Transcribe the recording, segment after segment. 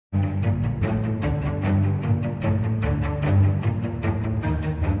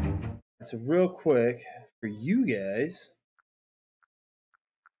So real quick for you guys,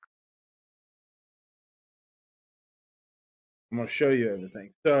 I'm gonna show you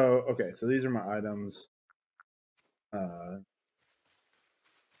everything. So okay, so these are my items. If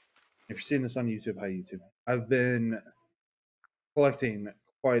you're seeing this on YouTube, hi YouTube. I've been collecting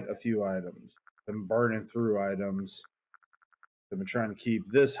quite a few items. Been burning through items. I've been trying to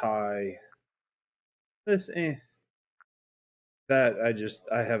keep this high. This that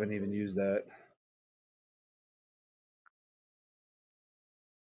I haven't even used that.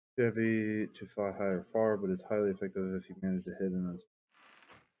 Too heavy to fly high or far, but it's highly effective if you manage to hit in.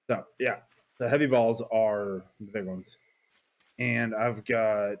 So yeah, the heavy balls are the big ones, and I've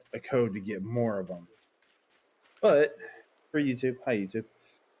got a code to get more of them. But for YouTube, hi YouTube.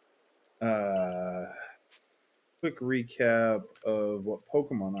 Quick recap of what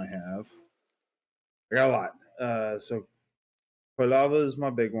Pokemon I have. I got a lot. So Quilava is my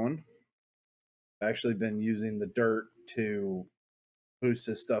big one. I've actually been using the dirt to boost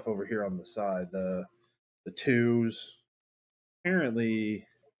this stuff over here on the side. The twos. Apparently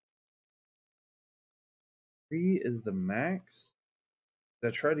 3 is the max. I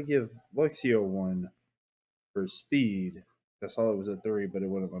tried to give Lexio one for speed. I saw it was at 3, but it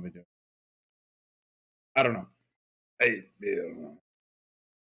wouldn't let me do it. I don't know. I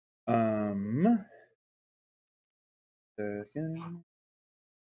don't know. Second.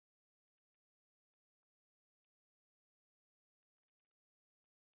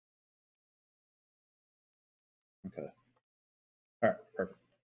 Okay. All right. Perfect.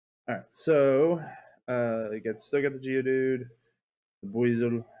 All right. So, still got the Geodude, the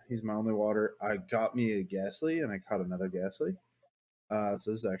Buizel. He's my only water. I got me a Ghastly, and I caught another Ghastly. So this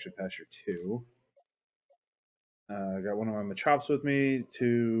is actually pasture 2. I got one of my Machops with me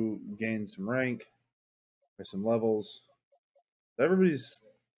to gain some rank or some levels. Everybody's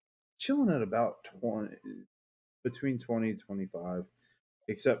chilling at about 20, between 20 and 25,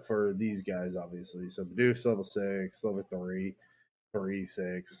 except for these guys, obviously. So Bidoof's level 6, level 3, 3,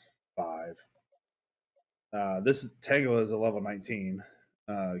 6, 5. This is Tangela is a level 19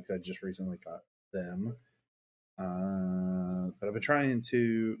 because I just recently caught them. But I've been trying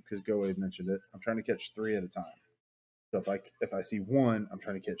to, because Goe mentioned it, I'm trying to catch 3 at a time. So if I see one, I'm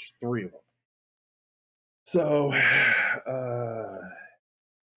trying to catch 3 of them. So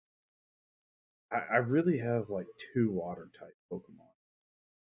I really have like 2 water type Pokemon.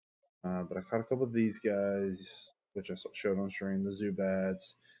 But I caught a couple of these guys, which I showed on stream: the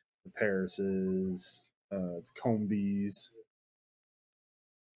Zubats, the Parises, the Combees.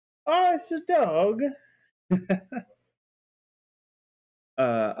 Oh, it's a dog.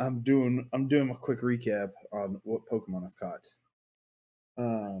 I'm doing a quick recap on what Pokemon I've caught.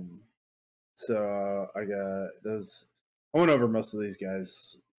 So I got those. I went over most of these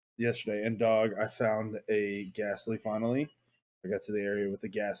guys yesterday. And dog, I found a Ghastly finally. I got to the area with the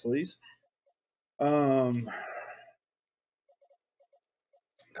Ghastlies. Caught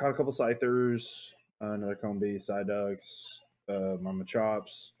a couple Scythers, another Combee, Psyducks, my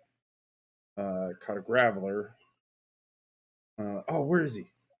Machops. Caught a Graveler. Oh, where is he?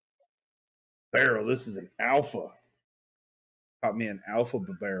 Barrel. This is an alpha. Caught me an alpha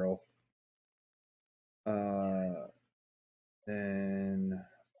barrel. And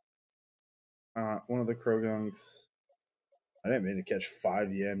one of the Krogunks. I didn't mean to catch 5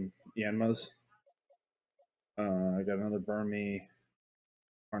 Yanmas. I got another Burmy,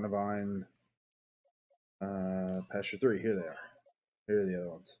 Carnivine, Pasture 3. Here they are. Here are the other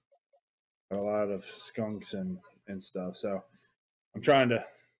ones. Got a lot of skunks and stuff. So I'm trying to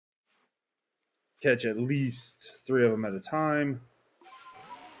catch at least 3 of them at a time.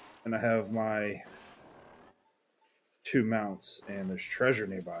 And I have my 2 mounts, and there's treasure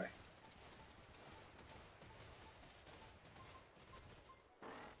nearby.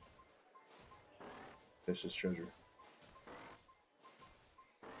 This is treasure.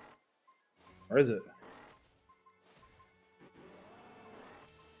 Where is it?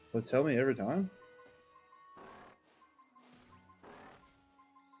 Will it tell me every time?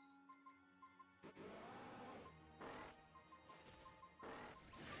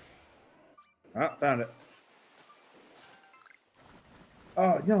 Ah, found it.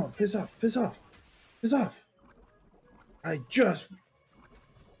 Oh, no, piss off, piss off, piss off. I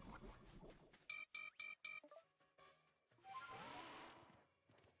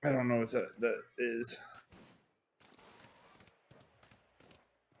don't know what that is.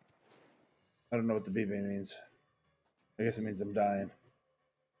 I don't know what the BB means. I guess it means I'm dying.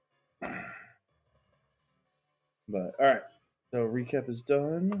 But, alright. So, recap is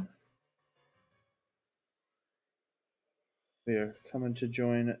done. We are coming to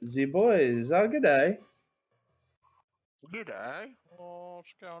join the boys. Oh, good day. Good day. Oh,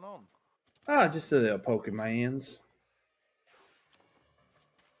 what's going on? Ah, just a little Pokemons.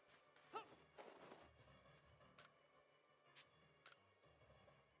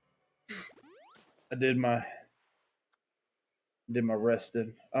 I did my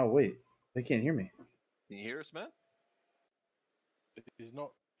resting. Oh wait, they can't hear me. Can you hear us, man? He's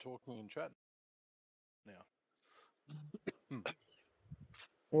not talking in chat now.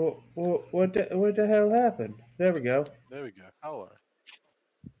 Well, what the hell happened? There we go. There we go. Hello.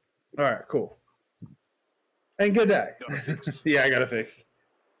 All right, cool. And good day. Got it fixed. Yeah, I got it fixed.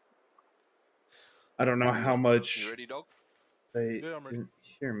 I don't know how much You ready, dog? they Yeah, I'm ready. didn't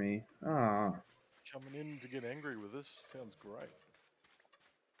hear me. Ah, Coming in to get angry with us sounds great.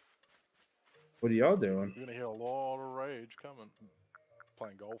 what are y'all doing? You're gonna hear a lot of rage coming.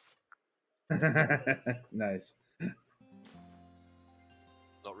 Playing golf. Nice.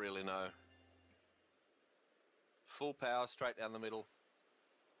 Not really, no. Full power, straight down the middle.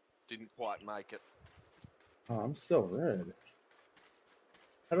 Didn't quite make it. Oh, I'm still red.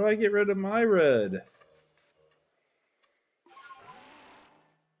 How do I get rid of my red?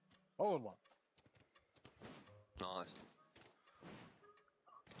 All in one. Nice.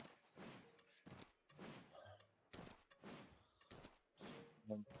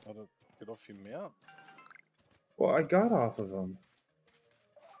 How to get off your mount? Well, I got off of him.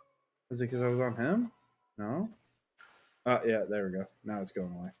 Is it because I was on him? No? Oh, yeah, there we go. Now it's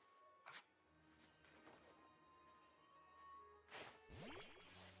going away.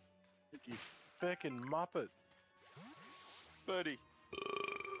 You fucking muppet. Birdie.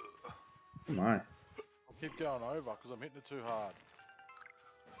 Oh my. I'll keep going over because I'm hitting it too hard.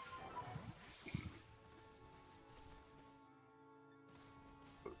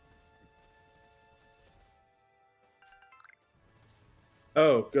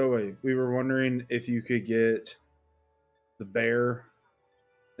 Oh, go away. We were wondering if you could get the bear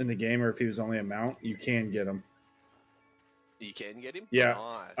in the game or if he was only a mount. You can get him. You can get him? Yeah.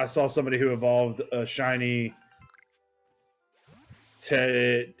 Nice. I saw somebody who evolved a shiny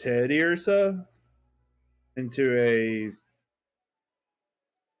Teddy or so into a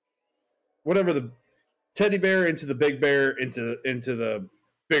whatever the teddy bear into the big bear into the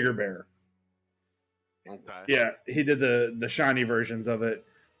bigger bear. Okay. Yeah, he did the shiny versions of it.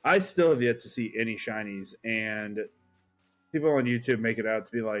 I still have yet to see any shinies, and people on YouTube make it out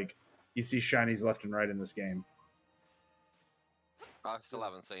to be like, you see shinies left and right in this game. I still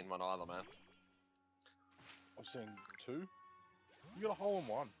haven't seen one either, man. I've seen two. You got a hole in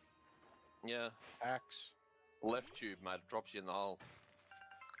one. Yeah. Axe. Left tube, mate. It drops you in the hole.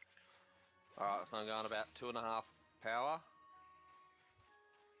 Alright, so I'm going about 2.5 power.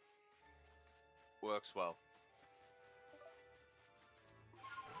 Works well.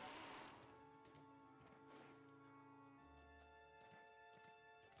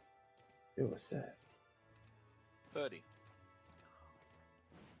 Yo, what's that? Birdie.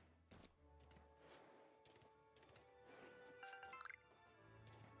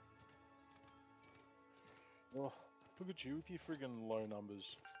 Oh, look at you with your friggin' low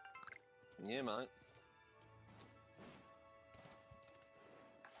numbers. Yeah, mate.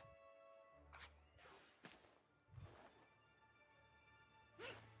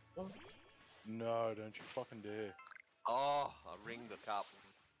 No, don't you fucking dare. Oh, I ring the cup.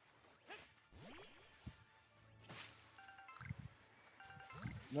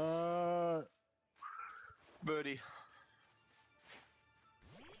 No. Birdie.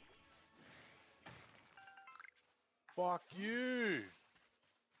 Fuck you.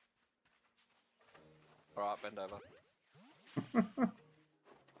 Alright, bend over.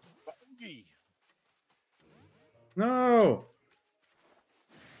 Bogey. No.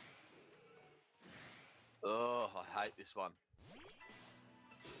 Oh, I hate this one.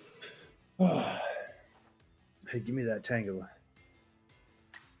 Hey, give me that Tangela.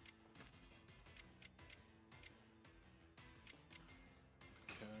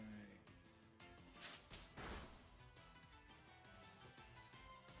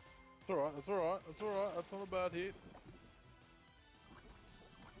 It's alright, that's alright, that's alright, that's not a bad hit.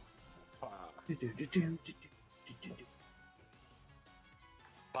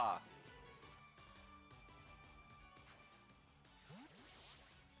 Bar.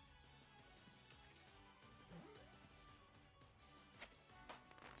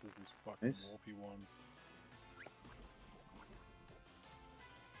 With this fucking Nice. warpy one.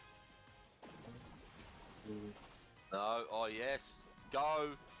 No, oh yes. Go,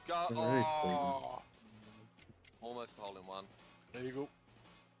 go. Very Oh. Almost a hole in one. Eagle.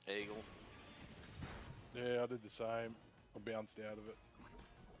 Eagle. Yeah, I did the same. I bounced out of it.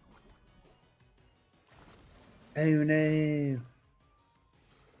 Oh no!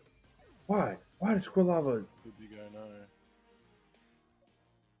 Why? Why does Squilava? Good you go, no.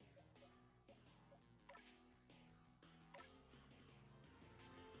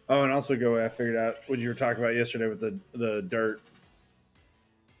 Oh, and also go. I figured out what you were talking about yesterday with the dirt.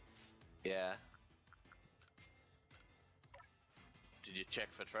 Yeah. Did you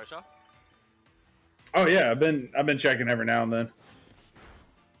check for treasure? Oh yeah, I've been checking every now and then.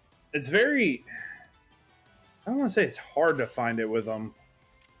 It's very. I don't want to say it's hard to find it with them,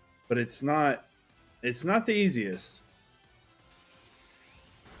 but it's not. It's not the easiest.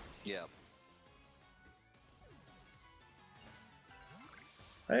 Yeah.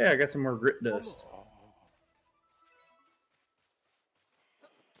 Hey, I got some more grit dust. Oh.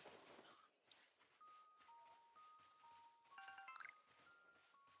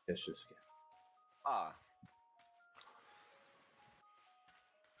 It's just. Ah.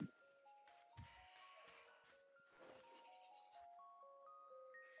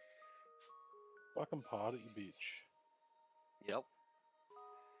 Fucking party, bitch. Yep.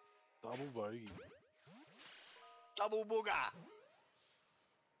 Double bogey. Double booger.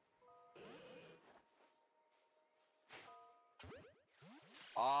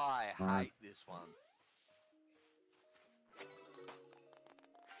 I hate this one.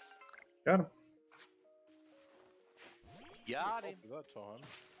 Got him. Got him. After that time.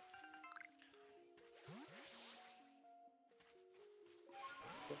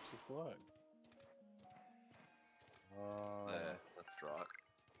 What's the flag? Yeah, that's right.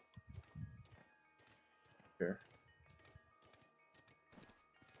 Here.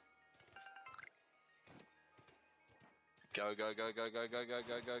 Go, go, go, go, go, go, go,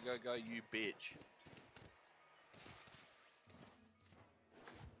 go, go, go, go, you bitch.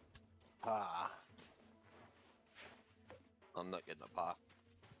 Ah. I'm not getting a par.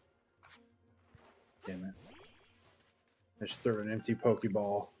 Damn it. I just threw an empty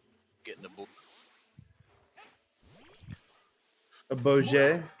Pokeball. Getting the book. A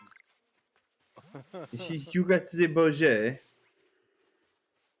Boget. You got the Boget.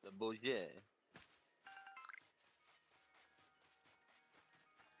 The bougie.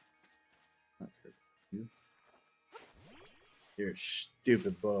 You. You're a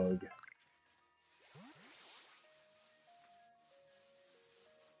stupid bug.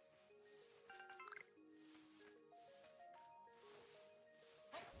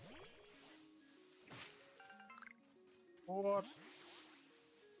 What?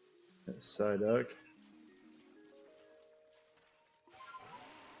 Psyduck.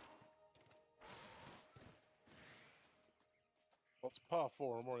 What's par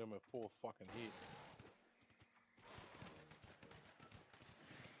 4? I'm already on my 4th fucking hit.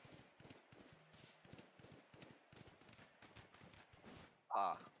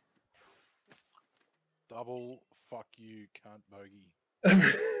 Ah. Double fuck you, cunt bogey.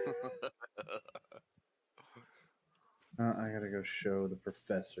 I gotta go show the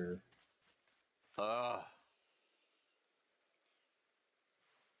professor. Ah.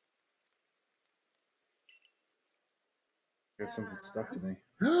 Got something stuck to me.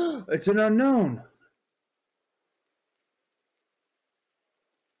 It's an unknown.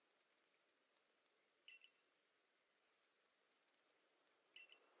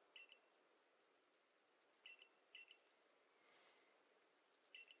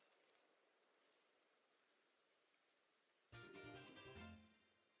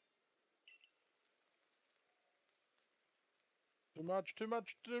 Too much, too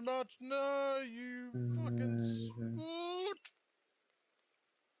much, too much. No, you fucking spoot.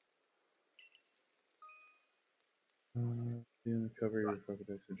 Cover your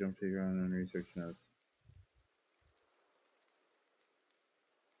Pokedex to jump to your ground and research notes.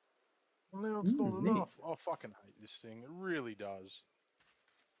 Now it's not Neat. enough. I fucking hate this thing. It really does.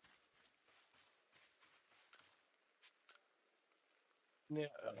 Yeah.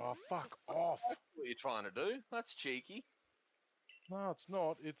 Oh, fuck off. What are you trying to do? That's cheeky. No, it's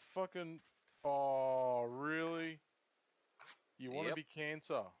not. It's fucking. Oh, really? You want to Yep. be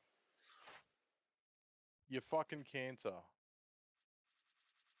cancer? You're fucking cancer.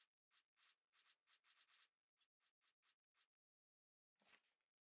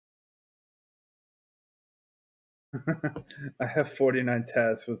 I have 49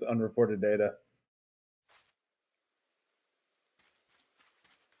 tasks with unreported data.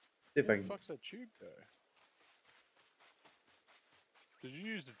 See if I Where the can. fuck's that tube go? Did you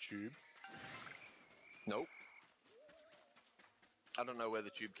use the tube? Nope. I don't know where the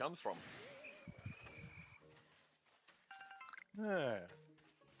tube comes from. Yeah.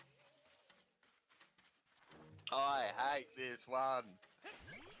 I hate this one.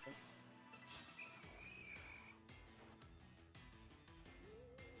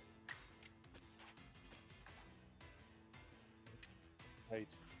 Hate.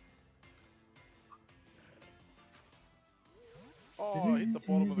 Oh, I hit the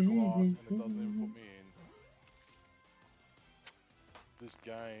bottom of the glass and it doesn't even put me in. This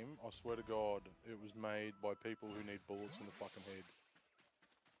game, I swear to God, it was made by people who need bullets in the fucking head.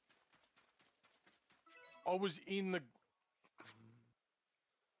 I was in the...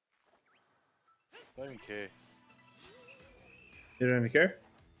 Don't even care. You don't even care?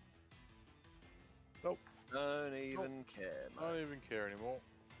 Nope. Don't even care, I mate. don't even care anymore.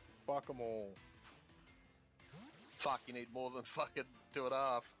 Fuck them all. Fuck, you need more than fucking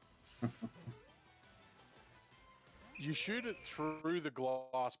 2.5. You shoot it through the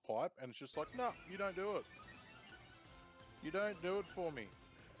glass pipe and it's just like, no, you don't do it. You don't do it for me.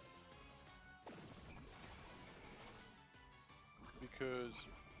 Because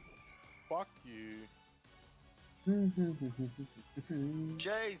fuck you.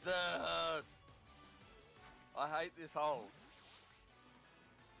 Jesus! I hate this hole.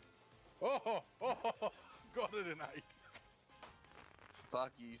 Oh, got it an 8.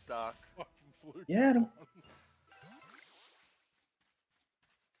 Fuck you, suck. Fucking fluke. Yeah,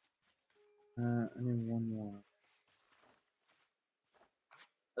 I need one more.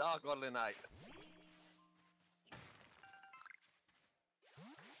 Oh, got it an 8.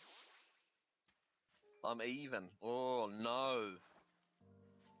 I'm even. Oh, no.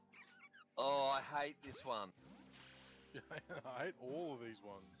 Oh, I hate this one. I hate all of these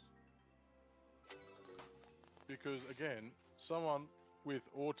ones. Because, again, someone with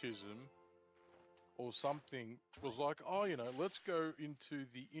autism or something was like, oh, you know, let's go into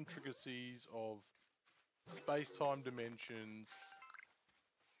the intricacies of space-time dimensions.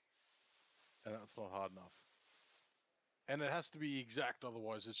 And that's not hard enough. And it has to be exact,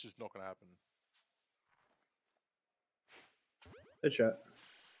 otherwise it's just not going to happen. Good shot.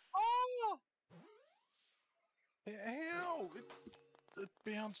 Oh! How? It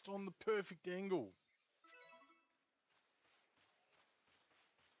bounced on the perfect angle.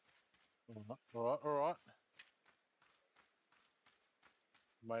 Alright.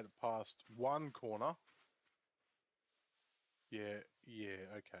 Made it past one corner. Yeah,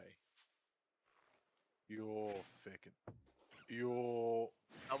 okay. You're feckin'. You're...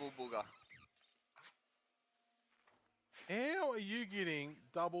 Double booger. How are you getting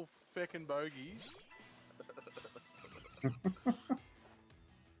double feckin' bogeys?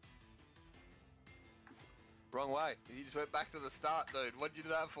 Wrong way. You just went back to the start, dude. What'd you do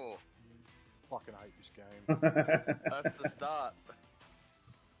that for? Fucking hate this game. That's the start.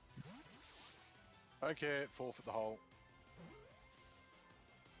 Okay, forfeit the hole.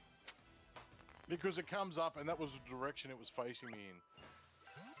 Because it comes up and that was the direction it was facing me in.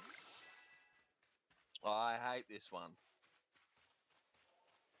 I hate this one.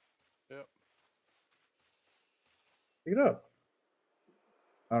 Yep. Pick it up.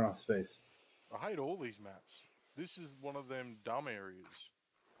 I don't have space. I hate all these maps. This is one of them dumb areas.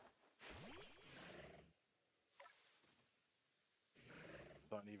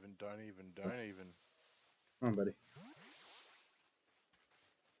 Don't even. Come on, buddy.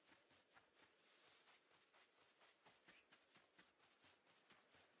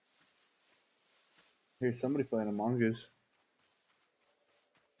 Here's somebody playing a mongoose.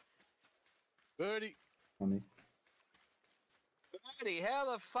 Birdie! Funny. Birdie, how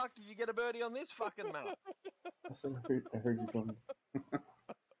the fuck did you get a birdie on this fucking map? I heard you coming.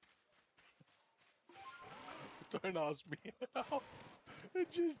 Don't ask me how.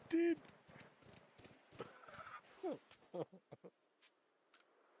 It just did.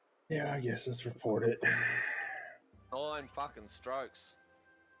 Yeah, I guess let's report it. 9 fucking strokes.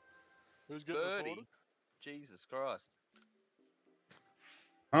 Who's getting Birdie. reported? Jesus Christ.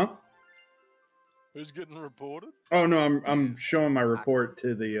 Huh? Who's getting reported? Oh no, I'm showing my report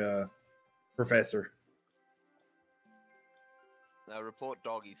to the professor. No, report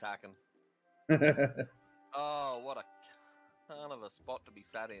doggies hacking. Oh, what a kind of a spot to be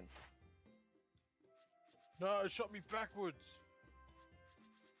sat in. No, it shot me backwards.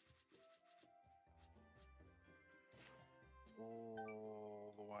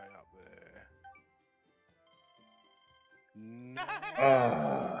 All the way up there. No.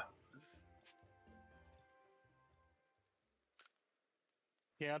 Ah.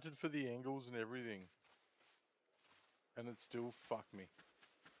 Counted for the angles and everything. And it still fucked me.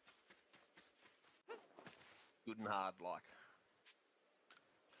 Good and hard, like.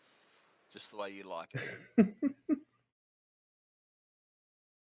 Just the way you like it.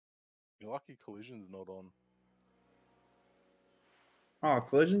 You're lucky collision's not on. Oh,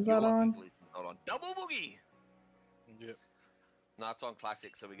 collision's You're not lucky on. Collision's not on. Double boogie! Yep. No, it's on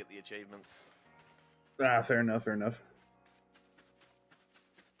classic, so we get the achievements. Ah, fair enough. Fair enough.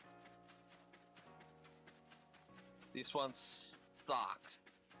 This one sucked.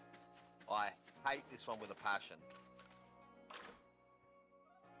 I hate this one with a passion.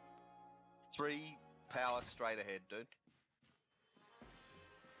 3 power straight ahead, dude.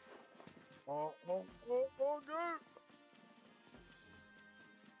 Oh, go!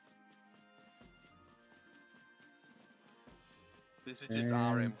 This is just And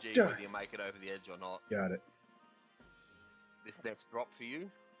RMG duck. whether you make it over the edge or not. Got it. This next drop for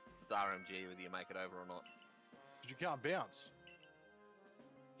you is RMG whether you make it over or not. Because you can't bounce.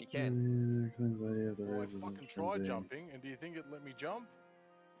 You can. Well, I fucking tried jumping, and do you think it let me jump?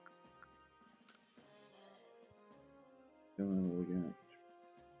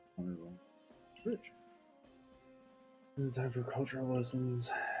 Rich. This is time for cultural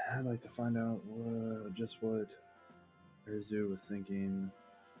lessons. I'd like to find out just what Rizu was thinking.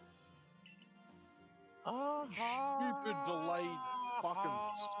 Stupid delayed fucking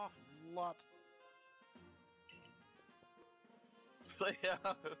slut. Oh,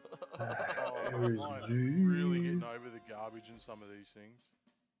 I am really getting over the garbage in some of these things.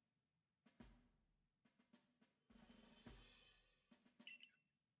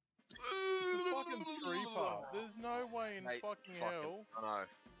 It's a fucking 3-part. There's no way in Mate, fucking hell I know.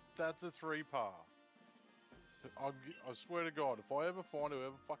 that's a 3-part. I swear to God, if I ever find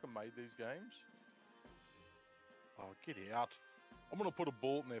whoever fucking made these games, oh, get out. I'm gonna put a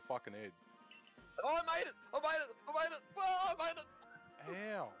bullet in their fucking head. Oh, I made it! I made it! I made it! Oh, I made it!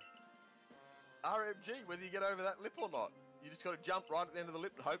 How? RMG, whether you get over that lip or not. You just gotta jump right at the end of the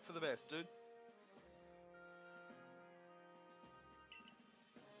lip and hope for the best, dude.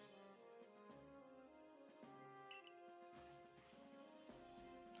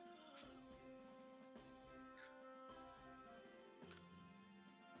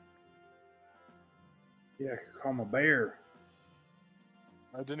 Yeah, I could call him a bear.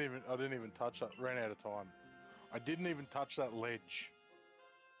 I didn't even touch that. Ran out of time. I didn't even touch that ledge.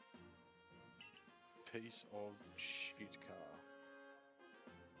 Piece of shit car.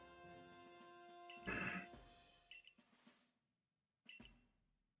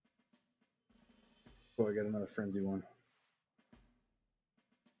 Oh, I got another frenzy one.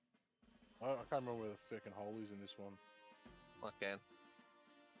 I can't remember where the fucking hole is in this one. I can.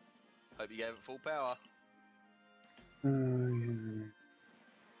 Hope you gave it full power. Yeah.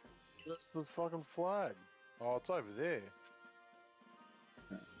 That's the fucking flag. Oh, it's over there.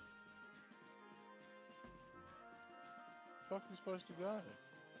 Fuck are you supposed to go?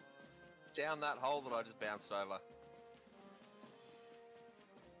 Down that hole that I just bounced over.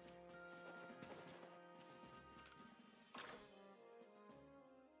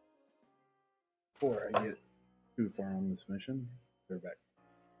 Before I get too far on this mission, we're back.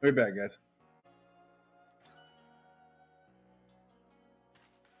 We're back, guys.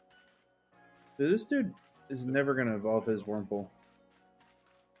 So this dude is never going to evolve his Wurmple.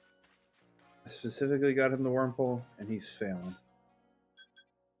 I specifically got him the Wurmple, and he's failing.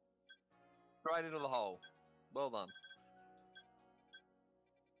 Right into the hole. Well done.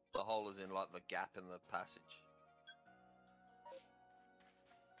 The hole is in like the gap in the passage.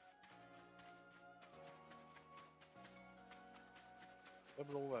 Look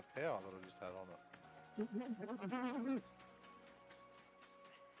at all that power that I just had on it.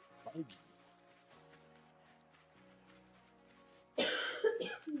 Baby.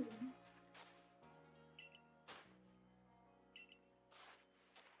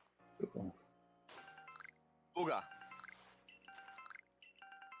 Booger.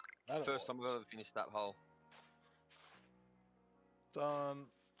 That First it time I've was. ever finished that hole. Done.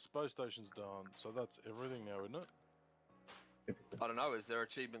 Space station's done. So that's everything now, isn't it? I don't know, is there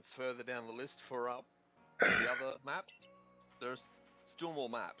achievements further down the list for the other maps? There's still more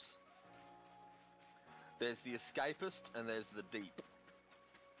maps. There's the Escapist and there's the Deep.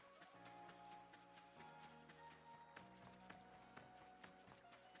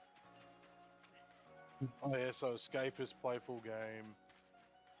 Oh yeah, so Escapist, Playful Game,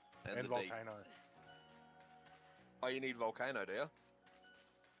 And and the Deep. Volcano. Oh, you need Volcano, do you?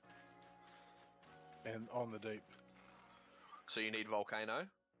 And On the Deep. So you need Volcano?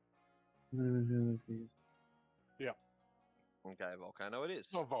 Yeah. Okay, Volcano it is.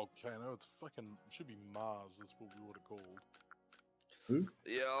 It's not Volcano, it's fucking, it should be Mars, that's what we would have called. Who?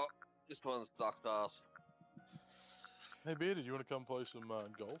 Yeah, this one's sucked ass. Hey Bearded, you want to come play some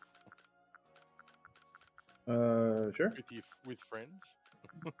golf? Sure. With friends?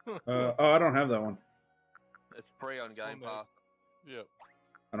 Oh, I don't have that one. It's free on Game there. Pass. Yep.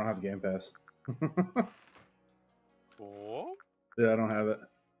 I don't have Game Pass. Oh? Yeah, I don't have it.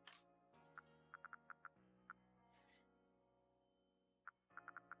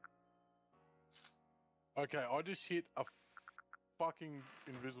 Okay, I just hit a fucking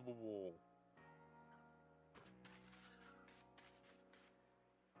invisible wall.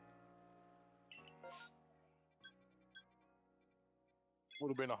 Would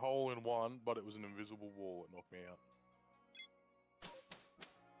have been a hole in one, but it was an invisible wall that knocked me out.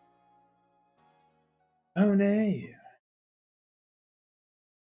 Oh no!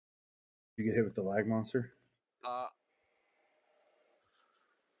 You get hit with the lag monster.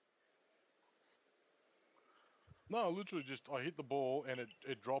 No, literally just I hit the ball and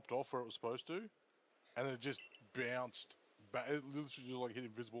it dropped off where it was supposed to, and then it just bounced back. It literally just like hit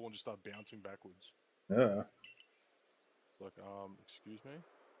invisible and just started bouncing backwards. Yeah. Like, excuse me?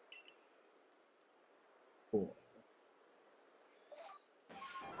 Cool.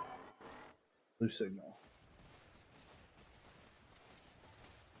 Blue signal.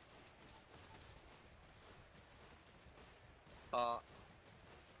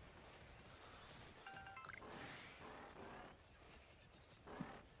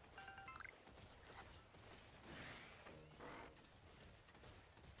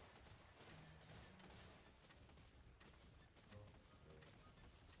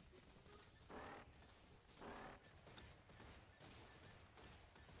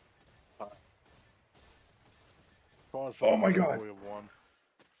 Oh my God. Boy of one.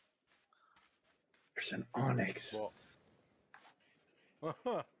 There's an Onyx.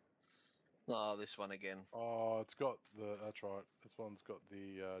 What? Oh, this one again. Oh, it's got the. That's right. This one's got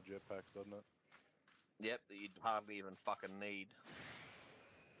the jetpacks, doesn't it? Yep, that you'd hardly even fucking need.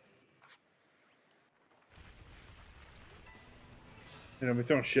 You know, be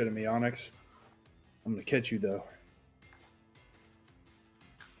throwing shit at me, Onyx. I'm gonna catch you though.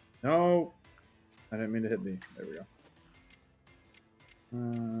 No, I didn't mean to hit me. There we go.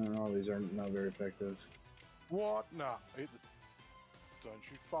 All these are not very effective. What? Nah. Don't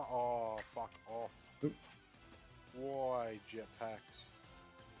you fuck. Oh, fuck off. Oop. Why jetpacks?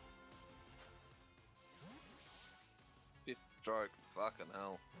 Fifth stroke. Fucking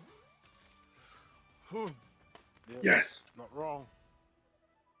hell. Yep, Yes, not wrong.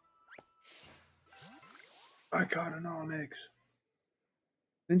 I caught an Onyx.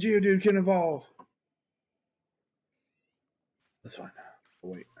 Then Geodude can evolve. That's fine. Oh,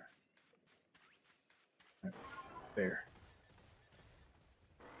 wait. Right. There.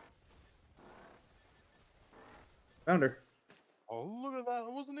 Found her. Oh, look at that. I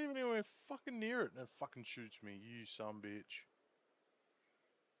wasn't even anywhere fucking near it. And it fucking shoots me. You some bitch.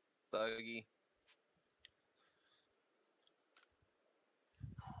 Bogey.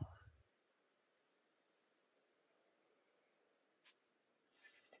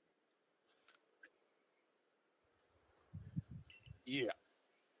 Yeah.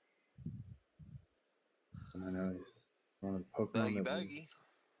 I know he's one of the Pokemon Bogey, that bogey.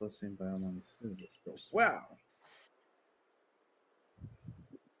 was seen by Almon's. Still, wow.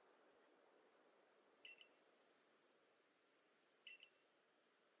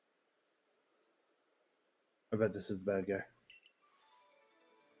 I bet this is the bad guy.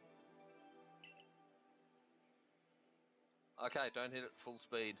 Okay, don't hit it full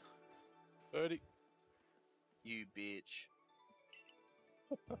speed. 30. You bitch.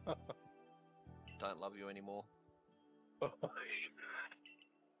 Don't love you anymore.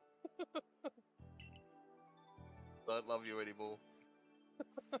 Don't love you anymore.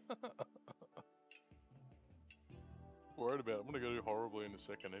 Worried about it. I'm gonna go do horribly in a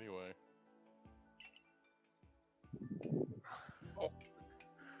second anyway. Oh.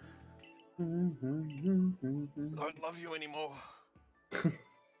 Don't love you anymore. Flag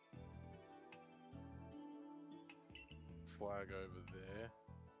over there.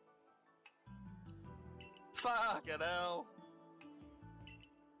 Fucking hell.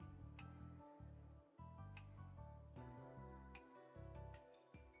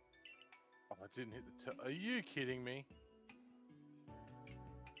 Oh, I didn't hit the. Are you kidding me?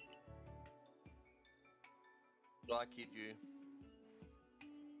 I kid you.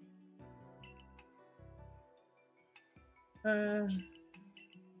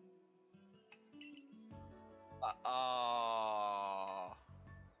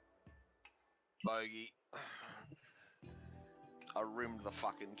 Bogey. I rimmed the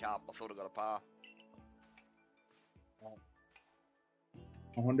fucking cup. I thought I got a par.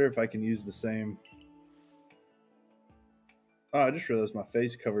 I wonder if I can use the same. Oh, I just realized my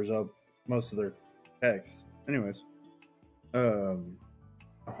face covers up most of their text. Anyways, I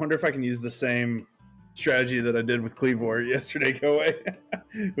wonder if I can use the same strategy that I did with Cleavor yesterday go away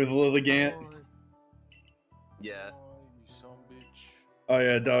with Lilligant. Yeah. Oh, you son of a bitch. Oh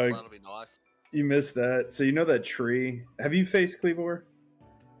yeah, dog. That'll be nice. You missed that. So you know that tree? Have you faced Cleavor?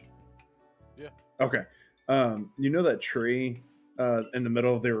 Yeah. Okay. You know that tree in the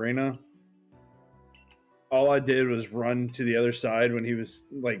middle of the arena? All I did was run to the other side when he was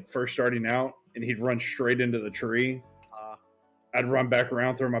like first starting out, and he'd run straight into the tree. I'd run back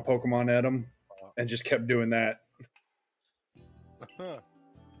around, throw my Pokemon at him, and just kept doing that.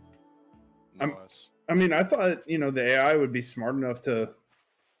 Nice. I mean, I thought, you know, the AI would be smart enough to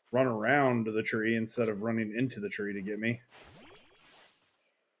run around the tree instead of running into the tree to get me.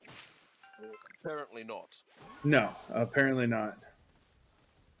 Apparently not. No, apparently not.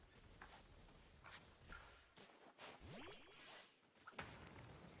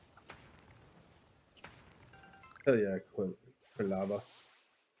 Hell yeah, Quilava.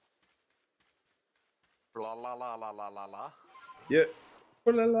 La la la la la la la. Yeah,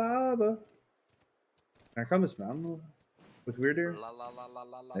 Quilava. Can I climb this mountain with Weird Ear? La la la la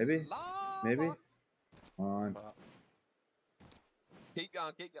la la. Maybe? La, Maybe? la. Come on. Keep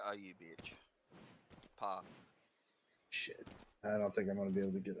going, keep going. Oh, you bitch. Pa. Shit. I don't think I'm going to be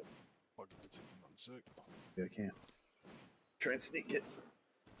able to get it. Fuck, that's it, 1 sec. Yeah, I can. Try and sneak it.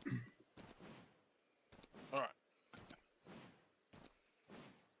 Alright.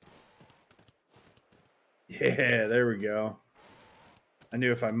 Yeah, there we go. I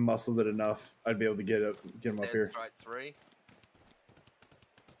knew if I muscled it enough, I'd be able to get him up here. Straight 3.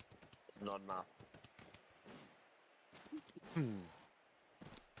 Not enough.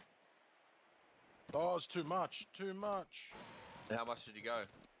 Oh, it's too much. Too much. How much did you go?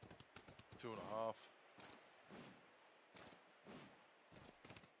 2.5.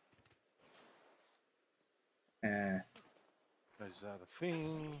 Is that a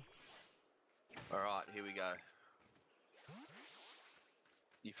thing? Alright, here we go.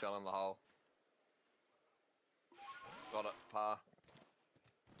 You fell in the hole. Got it, Pa.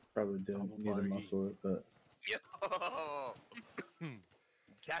 Probably didn't need to muscle it, but... Yeah.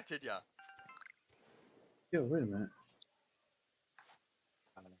 Catching ya. Yo, wait a minute.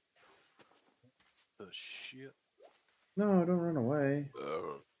 The shit. No, don't run away.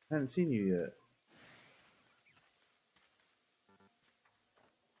 I haven't seen you yet.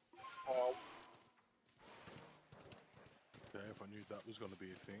 Oh. Okay, if I knew that was going to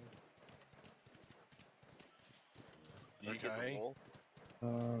be a thing. You hit the wall.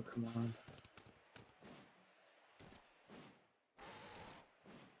 Oh, come on.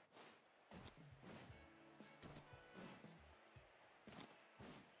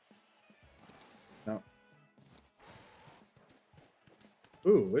 No.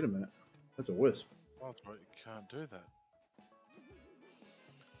 Ooh, wait a minute. That's a wisp. Oh, that's right, you can't do that.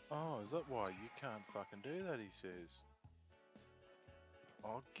 Oh, is that why you can't fucking do that, he says?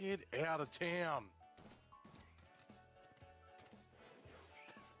 Oh, get out of town!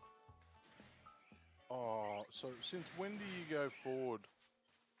 Oh, so since when do you go forward?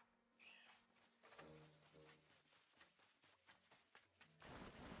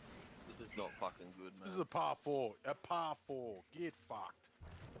 This is not fucking good, man. This is a par 4. A par 4. Get fucked.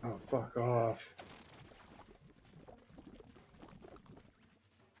 Oh, fuck off.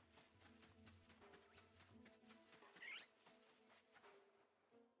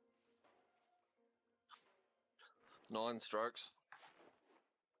 Nine strokes.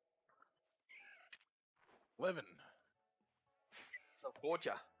 11. Support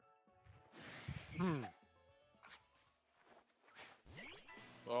ya.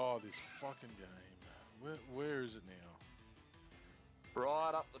 Oh, this fucking game. Where is it now?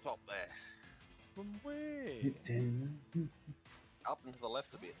 Right up the top there. From where? Up and to the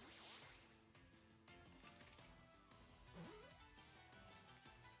left a bit.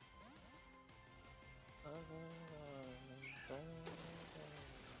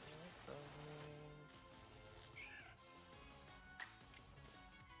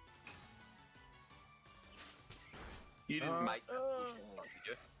 You didn't make that push, did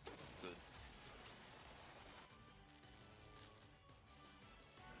you?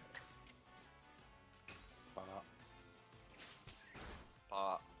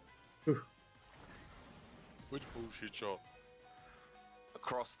 Good. Which bullshit shot?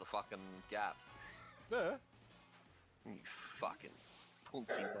 Across the fucking gap. There? You fucking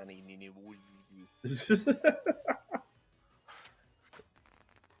pussy bunny nini wood.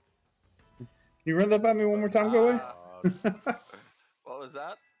 Can you run that by me one more time, go away? What was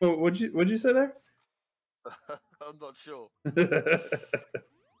that? What'd you say there? I'm not sure. What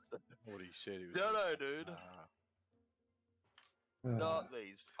he said he was. No, dude. Not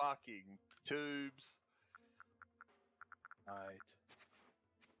these fucking tubes.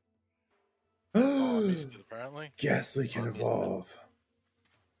 Oh, I missed it apparently. Ghastly can I missed it. evolve.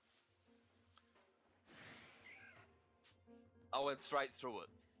 I went straight through it.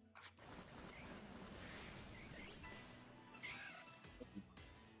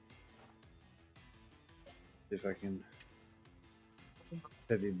 See if I can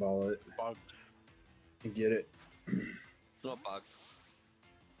heavy ball it Bugged. and get it. It's not bugged.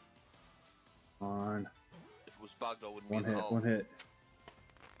 On. If it was bugged, I wouldn't One be in the hit, hole. one hit.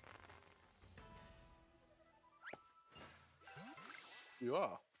 You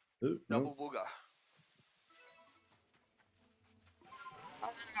are. Ooh, Double nope. booger. Ah,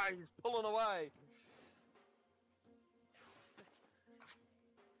 he's pulling away.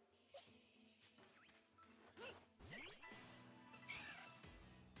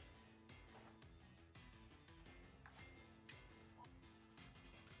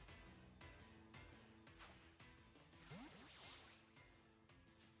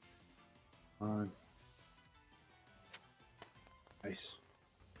 On. Nice.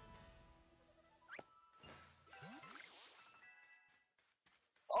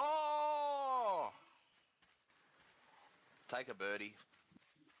 Oh! Take a birdie.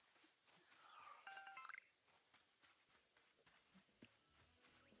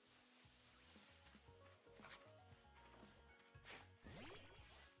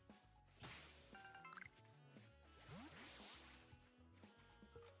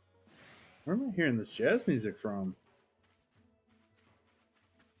 Where am I hearing this jazz music from?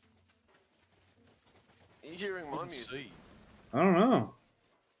 Are you hearing my Couldn't music? see. I don't know.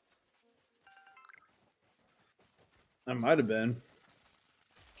 I might have been.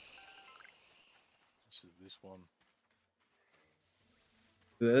 This is this one.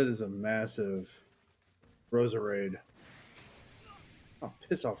 That is a massive Roserade. Oh,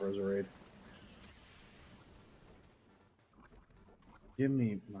 piss off, Roserade. Give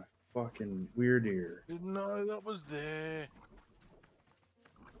me my fucking weird ear. Didn't know that was there.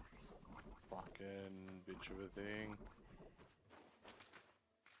 Fucking bitch of a thing.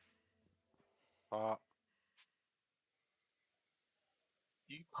 Ah,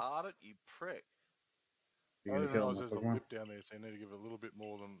 You part it, you prick. You're I gonna didn't kill realise my there's a Pokemon? lip down there, so you need to give it a little bit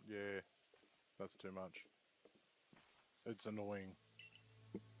more than. Yeah, that's too much. It's annoying.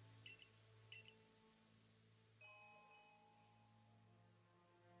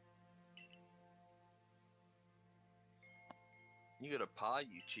 You got a par,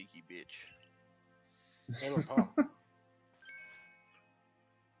 you cheeky bitch. Have a pop.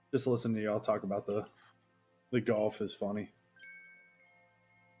 Just listen to y'all talk about the golf is funny.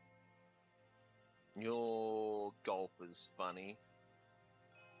 Your golf is funny.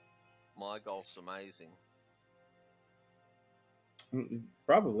 My golf's amazing.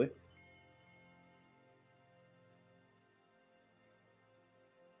 Probably.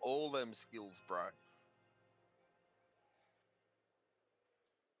 All them skills, bro.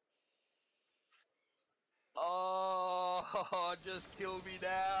 Oh, just kill me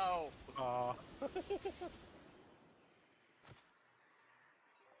now. Ah.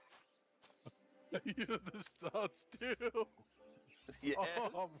 You're the start still. Yeah.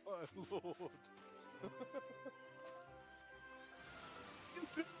 Oh my lord.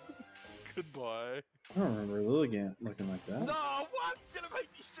 Goodbye. I don't remember Lilligant looking like that. No, what? He's gonna make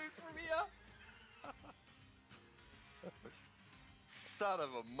me shoot from here. Son of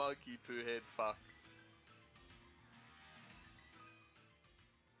a monkey poo head fuck.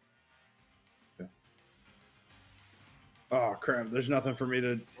 Oh crap, there's nothing for me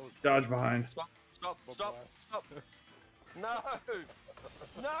to dodge behind. Stop, stop, stop, Bye-bye. stop. No!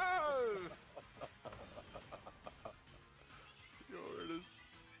 No! Here it is.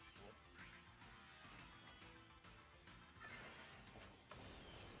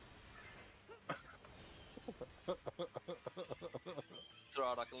 It's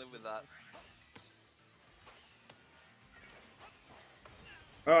alright, I can live with that.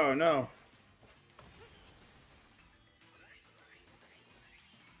 Oh no.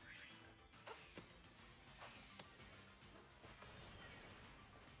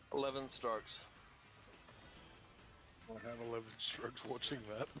 $11 strokes. I have 11 strokes watching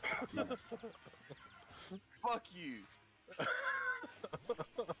that. Fuck you! Don't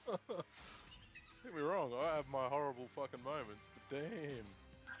get me wrong, I have my horrible fucking moments, but damn.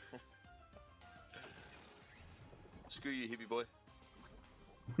 Screw you, hippie boy.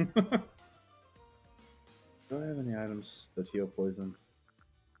 Do I have any items that heal poison?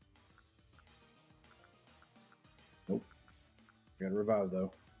 Nope. Gotta revive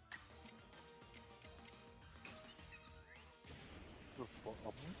though.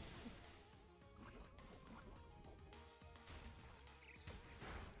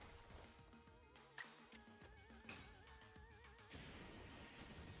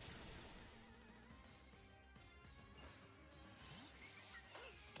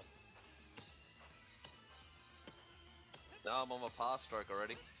 No, I'm on my pass stroke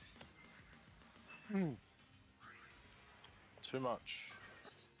already. Too much.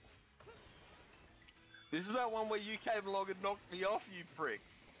 This is that one where you came along and knocked me off, you prick.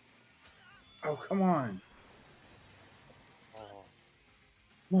 Oh, come on. Oh.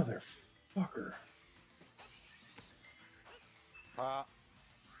 Motherfucker. Ah.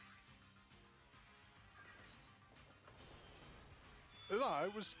 No,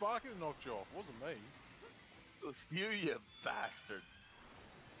 it was Sparky that knocked you off. It wasn't me. It was you bastard.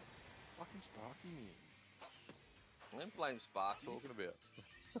 Fucking Sparky me. I didn't blame Sparky. Talking about.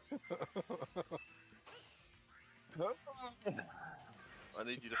 I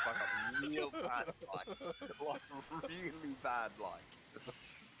need you to fuck up real bad, like really bad, like.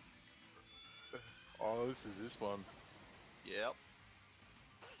 Oh, this is this one. Yep.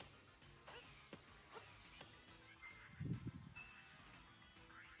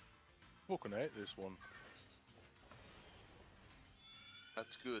 Fucking hate this one.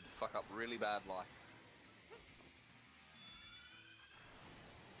 That's good. Fuck up really bad, like.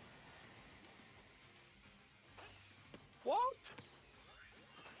 What?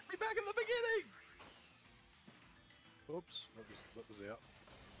 Be back in the beginning. Oops, that was out.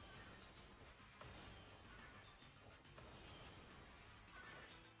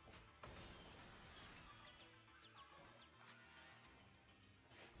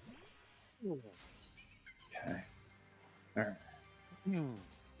 Okay. Alright.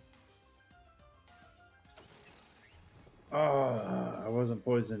 Oh, I wasn't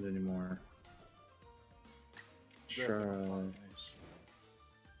poisoned anymore. Sure.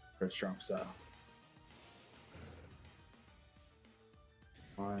 For a strong style.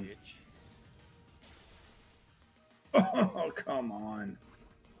 Come on. Bitch. Oh, come on.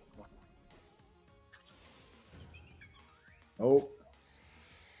 Oh.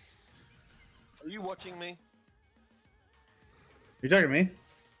 Are you watching me? You talking to me?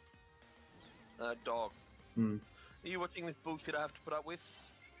 Dog. Hmm. Are you watching this bullshit I have to put up with?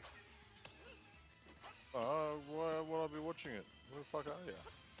 Why would I be watching it? Where the fuck are you?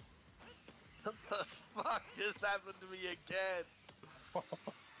 What the fuck just happened to me again?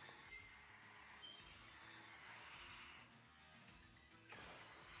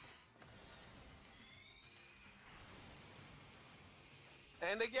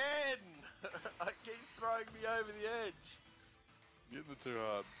 And again! It keeps throwing me over the edge. You're hitting it too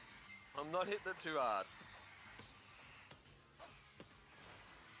hard. I'm not hitting it too hard.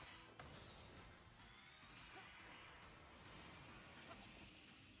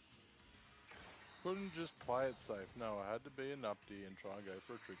 Couldn't just play it safe. No, I had to be a nupty and try and go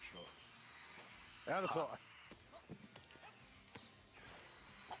for a trick shot. Out of time.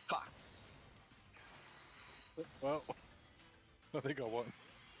 Fuck. Well, I think I won.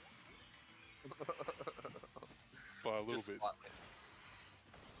 By a little Just bit. slightly.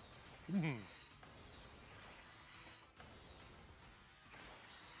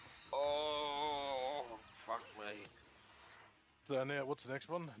 Oh, fuck me. So now, what's the next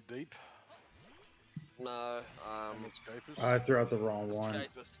one? Deep? No, Escapist? I threw out the wrong one.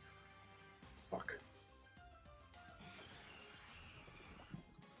 Escapist. Fuck.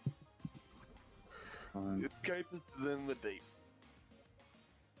 Fine. Escapist, then the deep.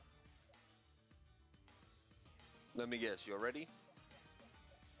 Let me guess, you're ready?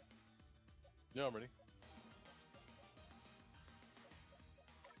 Yeah, I'm ready.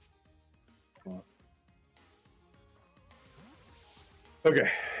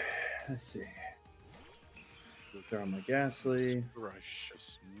 Okay. Let's see. Throw on my Ghastly.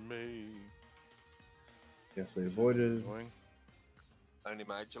 Gracious me. Ghastly avoided. Only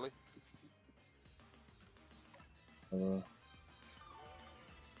majorly. Oh,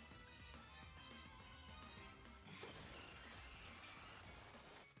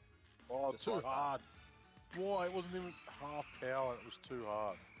 Just too like that. hard. Boy, it wasn't even half power. It was too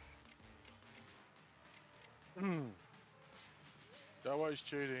hard. That way's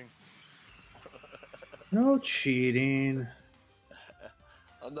cheating. No cheating.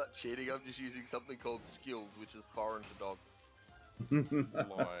 I'm not cheating, I'm just using something called skills, which is foreign to dog.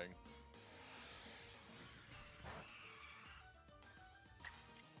 Lying.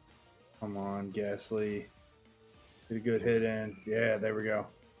 Come on, Ghastly. Get a good hit in. Yeah, there we go.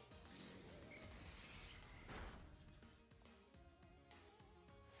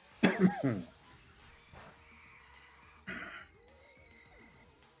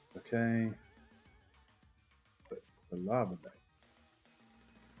 Okay. Put the lava back.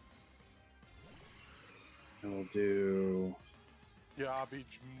 And we'll do.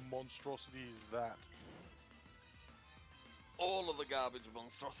 Garbage monstrosity is that. All of the garbage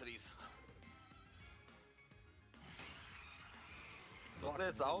monstrosities. Look,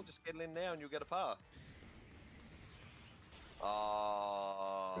 there's the hole. Just get in now and you'll get a par.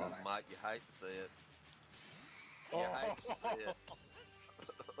 Oh, God. mate, you hate to see it. You hate to see it.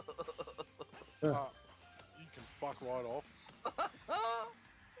 You can fuck right off.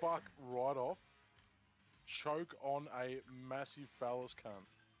 Fuck right off. Choke on a massive phallus cunt.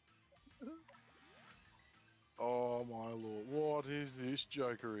 Oh my lord, what is this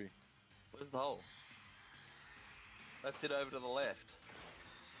jokery? Where's the hole? That's it over to the left.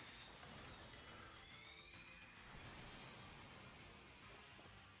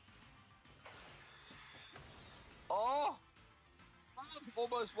 Oh!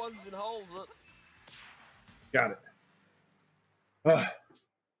 Almost ones in holes. Got it. Ah,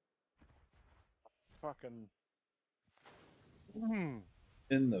 Fucking.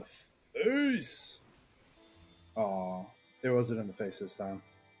 in the face. Aw, it wasn't in the face this time.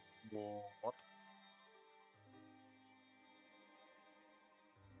 What?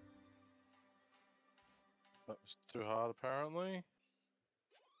 That was too hard, apparently.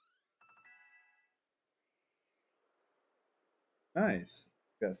 Nice.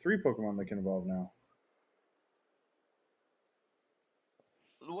 Got 3 Pokemon that can evolve now.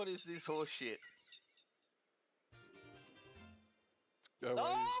 What is this horse shit? Go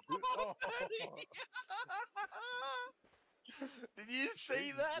Oh! away. Did you see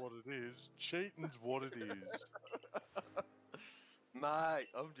Cheating's that? what it is. Cheating's what it is. Mate,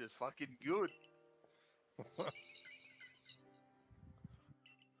 I'm just fucking good.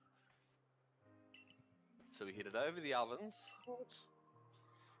 So we hit it over the ovens. What?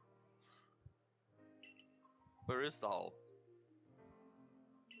 Where is the hole?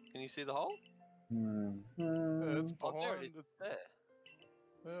 Can you see the hole? Yeah, it's Oh, there it behind. is. It's there.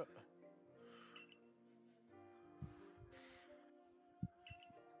 Yeah.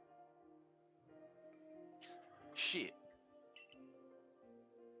 Shit.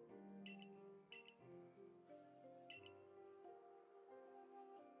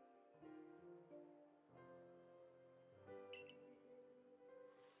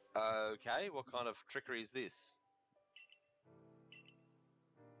 Okay, what kind of trickery is this?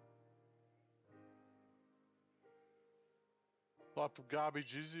 Type of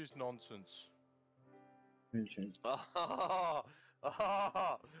garbage is this nonsense? Let me change Oh,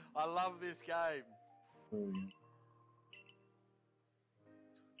 I love this game. the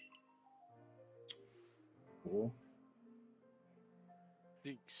Cool.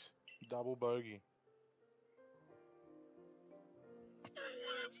 6. Double bogey.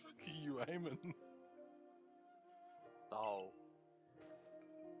 Fuck are you aiming? Oh.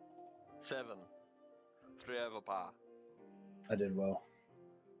 7. 3 over par. I did well.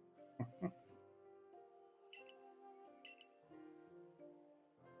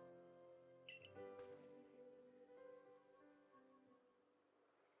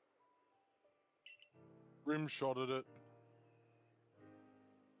 Rim shotted it.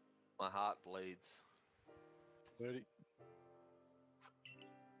 My heart bleeds. 30.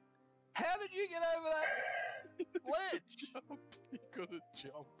 How did you get over that ledge? You gotta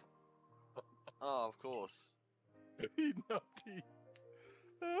jump. Oh, of course. He nutty.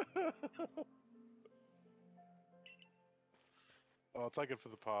 I'll take it for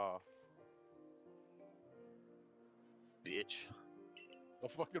the par. Bitch. I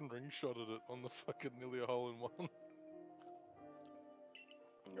fucking ring shotted it on the fucking nearly a hole in one.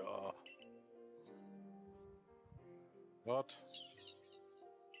 Ah. What?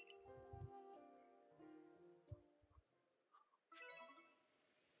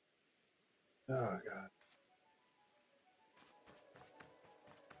 Oh god.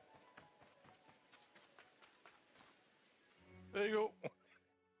 There you go.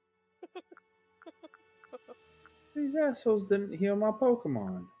 These assholes didn't heal my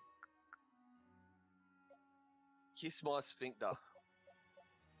Pokemon. Kiss my sphincter.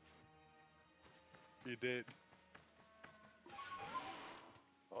 You did.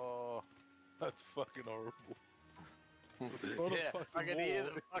 Oh, that's fucking horrible. What a Yeah, I fucking can hear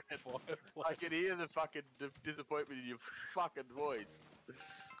wall. the fucking. Fireplace. I can hear the fucking disappointment in your fucking voice.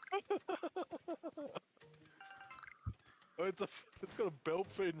 Oh, it's got a belt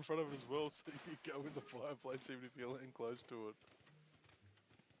feed in front of it as well, so you can go in the fireplace even if you're laying close to it.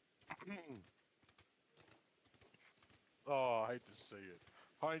 Oh, I hate to see it.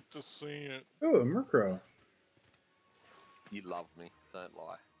 Hate to see it. Oh, a Murkrow. You love me, don't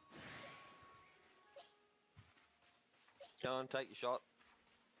lie. Go on, take your shot.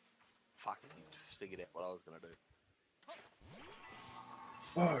 Fuck, you figured out what I was gonna do.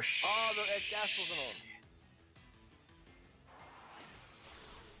 Oh shit. Oh, that gas wasn't on.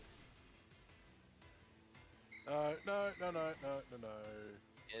 No, no, no, no, no, no, no.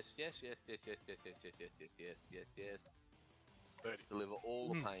 Yes, yes, yes, yes, yes, yes, yes, yes, yes, yes, yes, yes, yes. Birdie. Deliver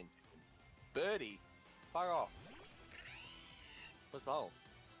all the pain. Birdie, fuck off. Where's the hole?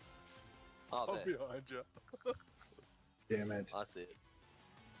 Oh, I'm there. behind you. Damn it. I see it.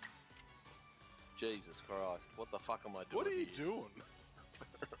 Jesus Christ, what the fuck am I doing What are you here? doing?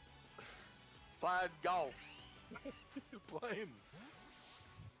 Playing golf. You're playing.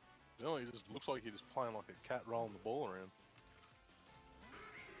 No, he just looks like he's just playing like a cat rolling the ball around.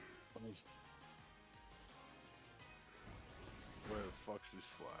 Where the fuck's this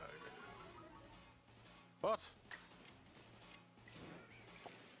flag? What?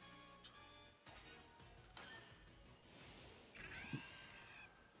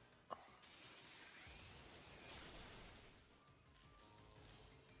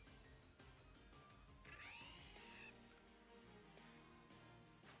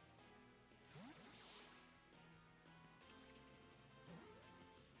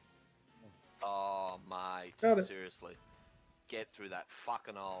 Oh, mate. Got it. Seriously. Get through that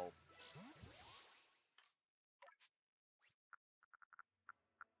fucking hole.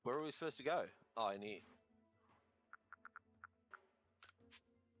 Where are we supposed to go? Oh, in here.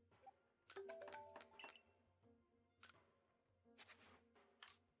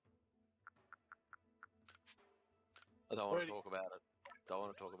 I don't want to Ready. talk about it. Don't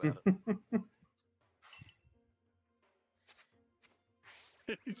want to talk about it.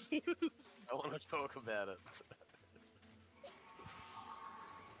 I want to talk about it.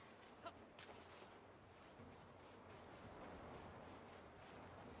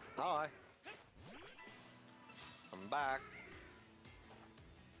 Hi. I'm back.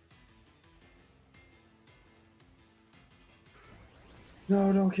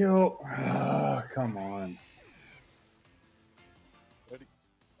 No, don't kill. Ah, come on. Ready?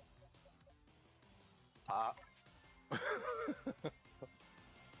 Ah.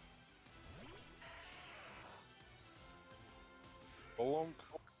 Bonk.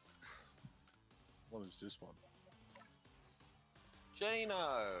 What is this one?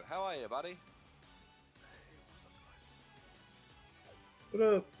 Gino, how are you, buddy? What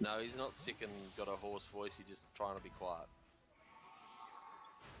up? No, he's not sick and got a hoarse voice. He's just trying to be quiet.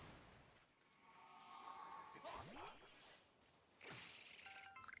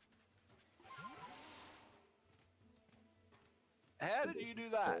 How did you do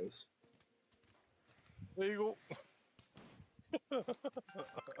that? Close. Eagle.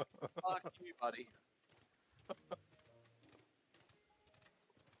 Fuck you, buddy.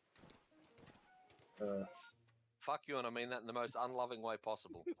 Fuck you, and I mean that in the most unloving way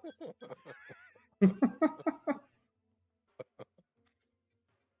possible. How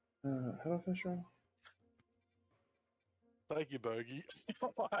do I finish wrong? Thank you, Bogey.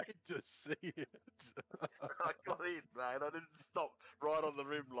 I hate to see it. I got in, mate. I didn't stop right on the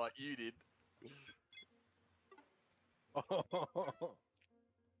rim like you did. Alright.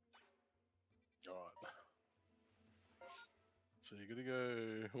 So you're gonna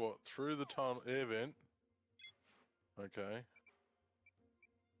go, what, through the tunnel air vent? Okay.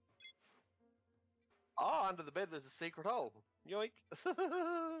 Oh, under the bed there's a secret hole. Yoink.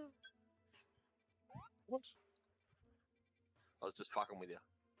 What? I was just fucking with you.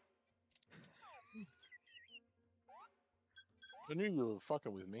 I knew you were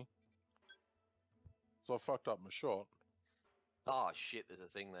fucking with me. So I fucked up my shot. Oh shit, there's a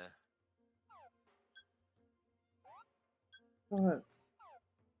thing there. What? Oh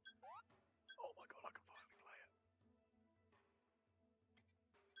my god, I can finally play it.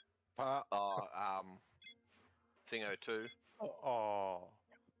 Pa. Thing 02. Oh.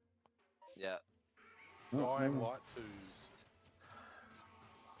 Yeah. Oh, Dying no. light twos.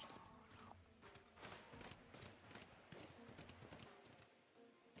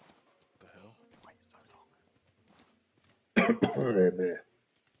 What the hell? Wait so long. Baby.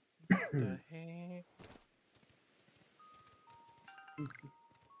 The heck?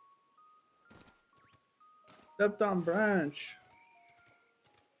 Stepped on branch.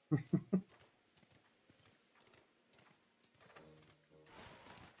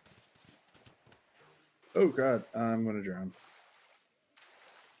 Oh god, I'm gonna drown.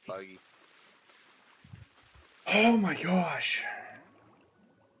 Bogey. Oh my gosh.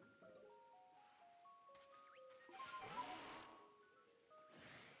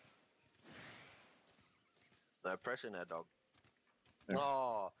 No pressure now, dog. Yeah.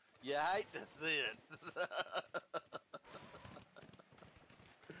 Oh, you hate to see it.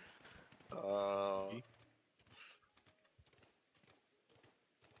 Oh.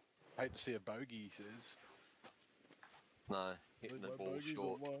 Hate to see a bogey, he says. No, hitting Leave the my ball bogeys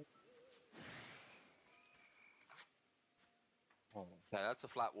short. alone. Okay, that's a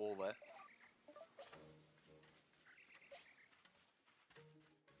flat wall there.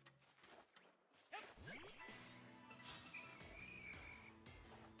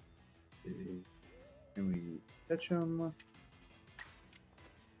 Can we catch him?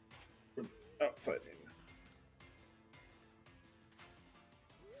 Out fighting.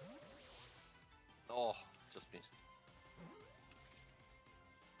 Oh, just missed.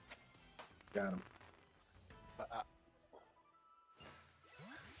 Got him.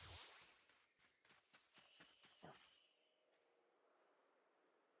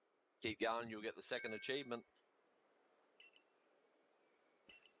 Keep going, you'll get the second achievement.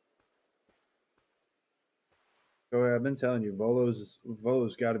 Oh, I've been telling you,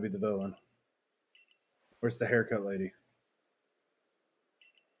 Volo's got to be the villain. Where's the haircut lady?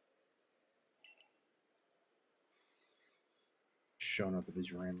 Showing up at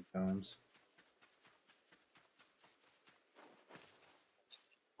these random times.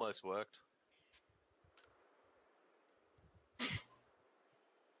 Almost worked.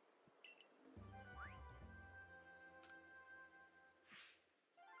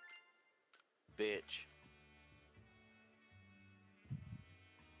 Bitch.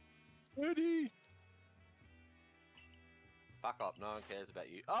 Eddie! Fuck up, no one cares about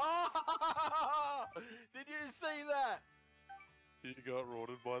you. Oh! Did you see that? You got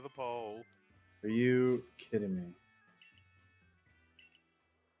rotted by the pole. Are you kidding me?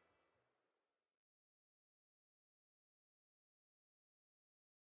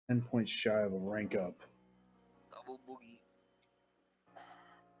 $10 shy of a rank up. Double boogie.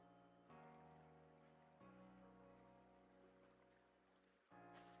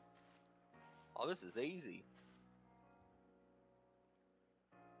 Oh, this is easy.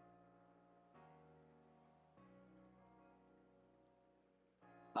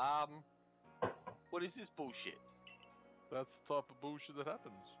 What is this bullshit? That's the type of bullshit that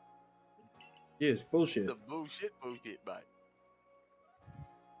happens. Yes, bullshit. The bullshit, mate.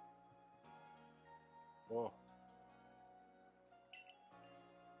 Oh,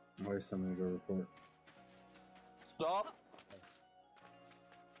 Always something to go report. Stop.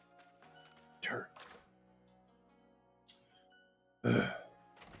 Sure. oh,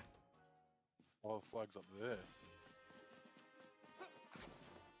 the flag's up there.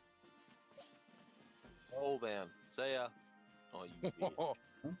 Hold down. See ya. Oh, you bitch. Oh,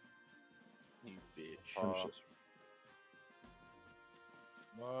 You bitch. Finish this.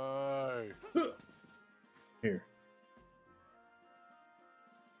 no. Here.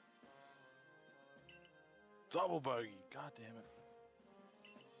 Double bogey. God damn it.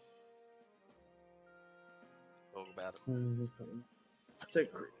 Talk about it.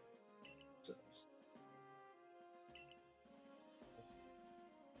 Take green.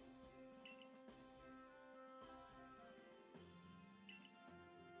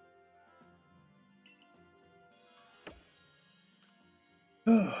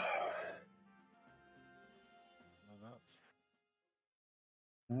 No, that's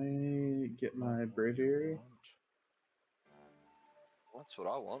I get my braviary. That's what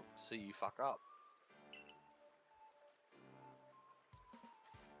I want. See you fuck up.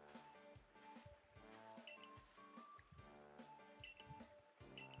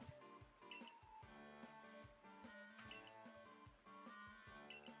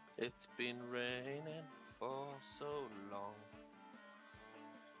 It's been raining for so long.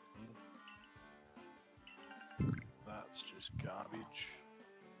 That's just garbage.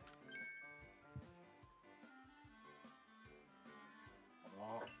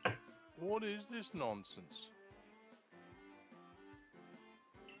 Oh, what is this nonsense?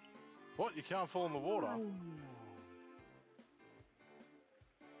 What? You can't fall in the water?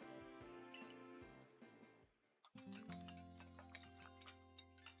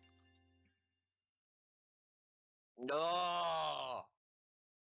 No.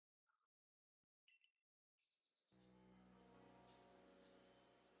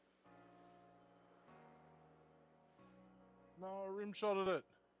 No, rim shotted it.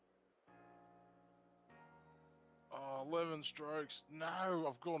 Oh, 11 strokes. No,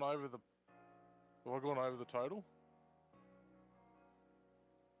 I've gone over the... Have I gone over the total?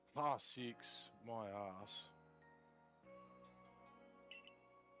 Past 6. My ass.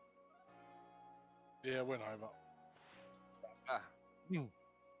 Yeah, I went over. Ah.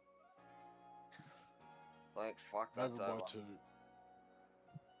 Thanks, fuck, that's Over over. by 2.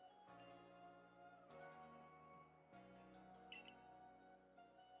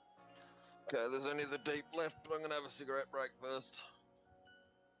 Okay, there's only the deep left, but I'm gonna have a cigarette break first.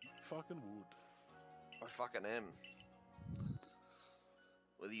 Fucking wood. I fucking am.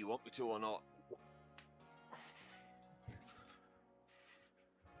 Whether you want me to or not.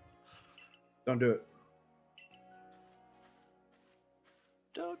 Don't do it.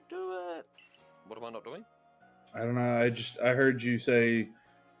 Don't do it. What am I not doing? I don't know. I heard you say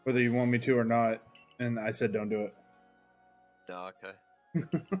whether you want me to or not, and I said don't do it. Oh, okay.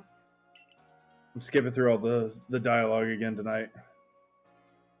 I'm skipping through all the dialogue again tonight.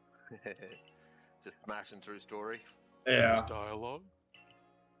 Just smashing through story. Yeah. Just dialogue.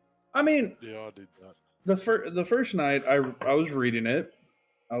 I mean, Yeah, I did that. the first night I was reading it.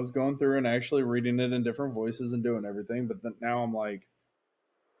 I was going through and actually reading it in different voices and doing everything, but then now I'm like,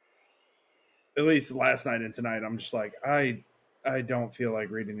 at least last night and tonight, I'm just like, I don't feel like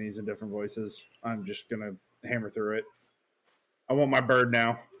reading these in different voices. I'm just gonna hammer through it. I want my bird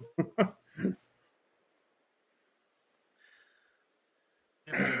now. A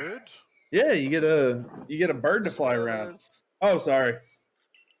bird? Yeah, you get a bird to fly around. Spoilers. Oh, sorry.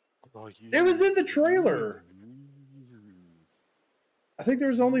 Oh, It was in the trailer. I think there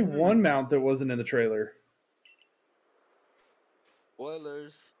was only one mount that wasn't in the trailer.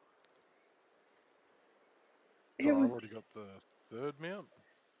 Spoilers. Oh, It I was. already got the third mount.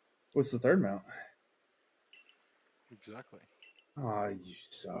 What's the third mount? Exactly. Oh, you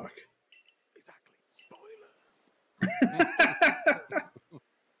suck. Exactly. Spoilers.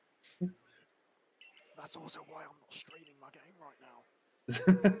 That's also why I'm not streaming my game right now.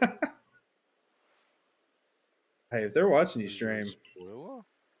 Hey, if they're watching you Is there a stream, spoiler?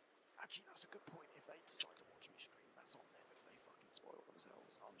 Actually, that's a good point. If they decide to watch me stream, that's on them. If they fucking spoil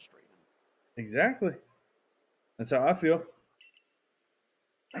themselves, I'm streaming. exactly. That's how I feel.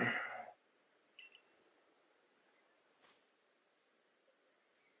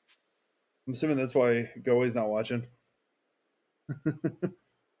 I'm assuming that's why Goey's not watching.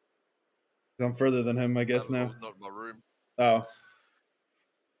 I'm further than him, I guess That was now. not in my room. Oh,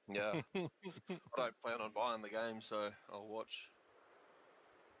 Yeah. I don't plan on buying the game, so I'll watch.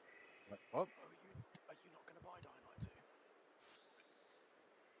 What? Oh, are you not going to buy Dying Light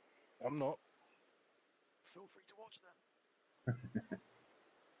 2? I'm not. Feel free to watch them.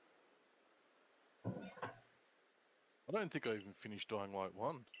 I don't think I even finished Dying Light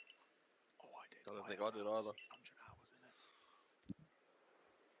 1. Oh, I did. I don't think I had did about either. 600 hours in it.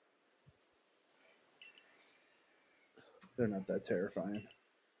 they're not that terrifying.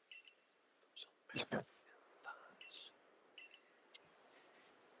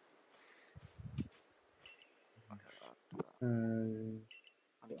 Okay, I have to do that.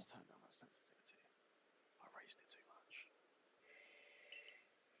 I need to turn down that sensitivity. I raised it too much.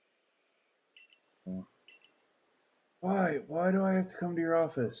 Why? Why do I have to come to your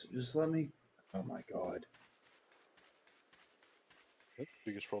office? Just let me. Oh my god. The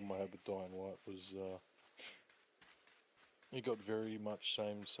biggest problem I had with Dying Light was it got very much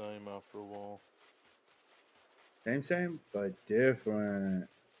same after a while. Same, but different.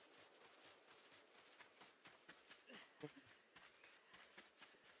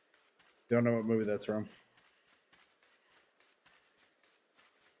 Don't know what movie that's from.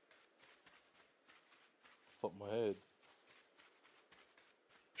 Top of my head.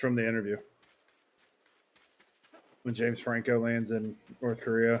 It's from The Interview. When James Franco lands in North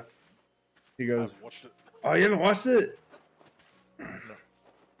Korea, he I goes, haven't watched it. "Oh, you haven't watched it?" No.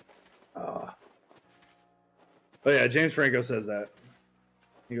 Oh. But yeah, James Franco says that.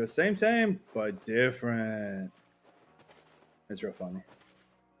 He goes, same, but different. It's real funny.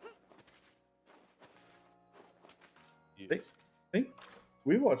 Yes. I think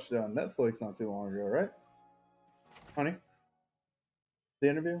we watched it on Netflix not too long ago, right? Honey? The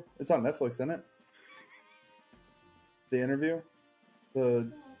Interview? It's on Netflix, isn't it? The Interview?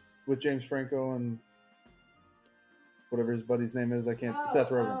 With James Franco and whatever his buddy's name is. I can't. Seth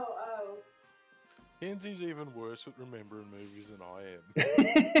Rogen. Kenzie's even worse at remembering movies than I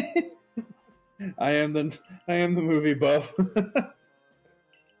am. I am the movie buff.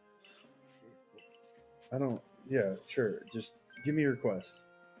 I don't. Yeah, sure. Just give me your request.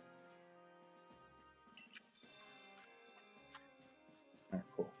 All right,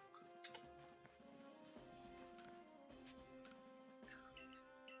 cool.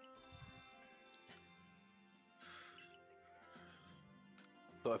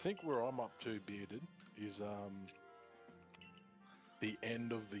 So I think where I'm up to, Bearded, is the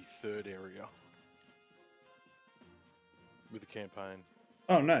end of the third area with the campaign.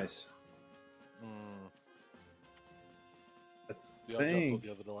 Oh, nice. I Yeah, I jumped on think.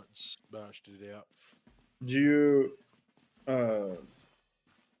 the other night and smashed it out. Did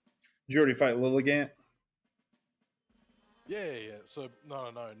you already fight Lilligant? Yeah. So no.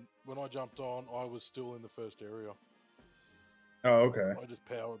 When I jumped on, I was still in the first area. Oh, okay. I just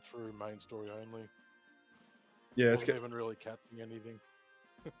powered through main story only. Yeah, I it's wasn't even really catching anything.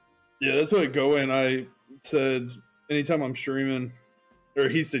 Yeah, that's what Go and I said. Anytime I'm streaming, or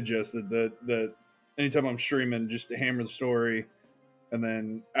he suggested that anytime I'm streaming, just to hammer the story, and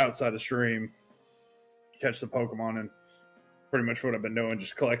then outside of stream, catch the Pokemon, and pretty much what I've been doing,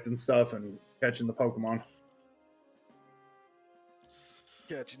 just collecting stuff and catching the Pokemon.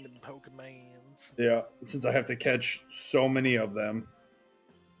 Catching them Pokemons. Yeah, since I have to catch so many of them.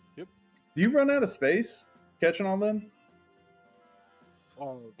 Yep. Do you run out of space catching all them?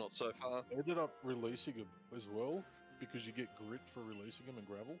 Oh, Not so far. they ended up releasing them as well because you get grit for releasing them and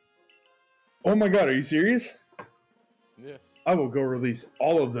gravel. Oh my god, are you serious? Yeah. I will go release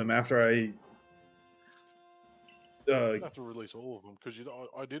all of them after I. You have to release all of them because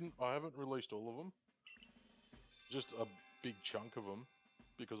I haven't released all of them. Just a big chunk of them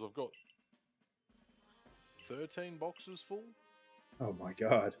because I've got 13 boxes full. Oh my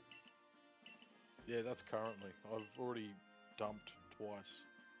god. Yeah, that's currently. I've already dumped twice.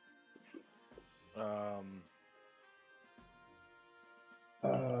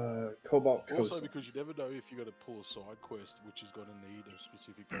 Cobalt Also, Coast. because you never know if you got to pull a side quest which is going to need a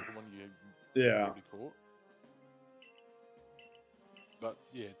specific Pokemon you Yeah. already caught. But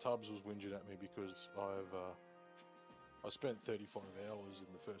yeah, Tubbs was whinging at me because I spent 35 hours in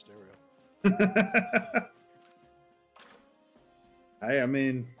the first area. Hey, I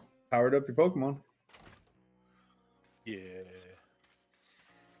mean, powered up your Pokemon. Yeah, a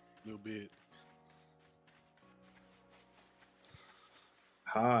little bit.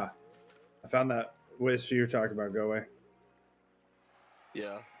 Ha. I found that wisp you were talking about, Go away.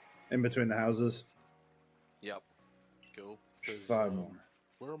 Yeah. In between the houses. Yep. Cool. 'Cause, 5 more.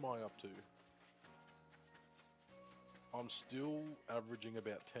 Where am I up to? I'm still averaging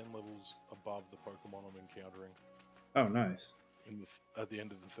about 10 levels above the Pokemon I'm encountering Oh, nice. at the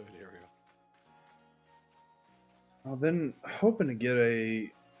end of the third area. I've been hoping to get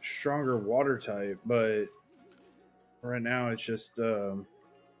a stronger water type, but right now it's just my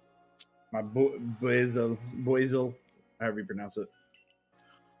Boizel, however you pronounce it.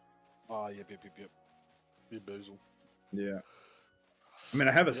 Ah, yep. Big Boozle. Yeah. I mean,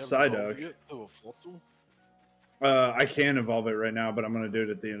 I have a You haven't evolved Psyduck. yet to a Floatzel? I can evolve it right now, but I'm going to do it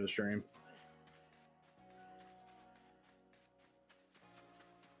at the end of the stream.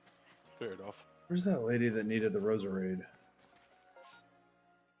 Fair enough. Where's that lady that needed the Roserade?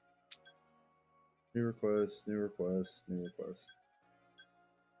 New request, new request, new request.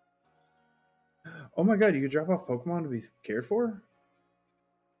 Oh my god, you could drop off Pokemon to be cared for?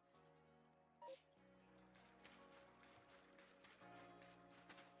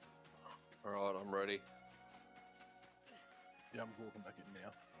 Alright, I'm ready. Yeah, I'm walking back in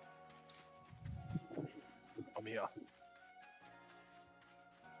now. I'm here.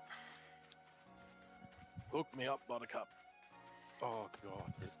 Hook me up, Buttercup. Oh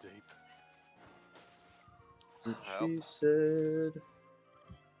god, they're deep. She said.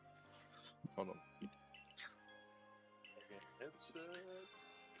 Hold on.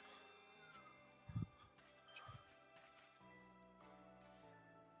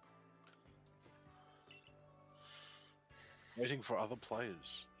 Waiting for other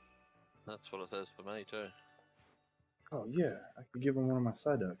players. That's what it says for me too. Oh yeah, I could give him one of my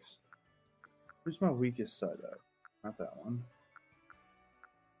Psyducks. Who's my weakest Psyduck? Not that one.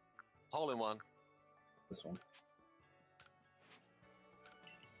 Hole in one. This one.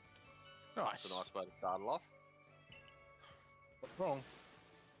 Nice. It's a nice way to start it off. What's wrong?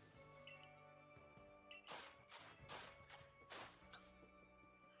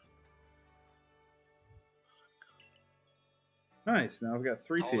 Nice. Now I've got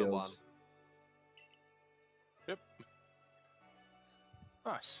 3 Hole in one. fields. Yep.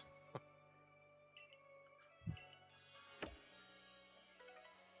 Nice.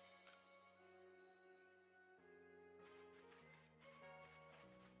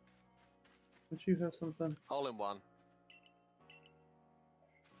 Don't you have something? Hole in one.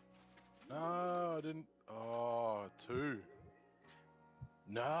 No, I didn't. Oh, 2.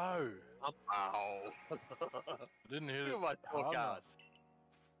 No, Ow. I didn't hit Look it. at my hard scorecard. enough.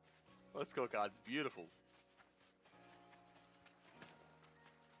 My scorecard's beautiful.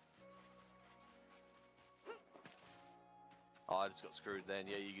 Oh, I just got screwed then.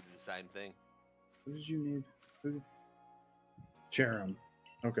 Yeah, you did the same thing. What did you need? Who? Cherim.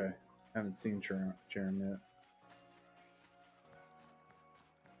 Okay. Haven't seen Cherim yet.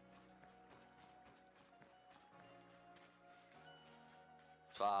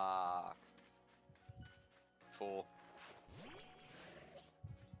 Fuck. 4.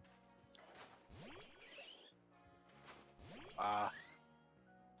 Ah.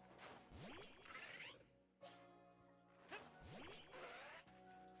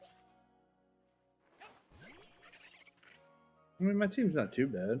 I mean, my team's not too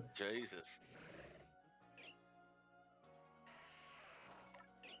bad. Jesus.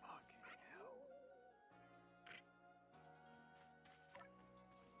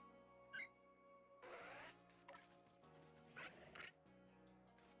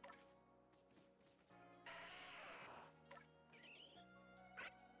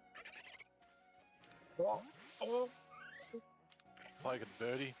 Fucking hell. Take it,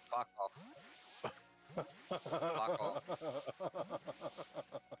 birdie. Fuck off. Fuck off. All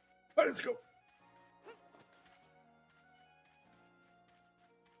right, let's go.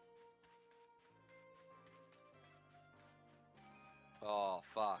 Oh,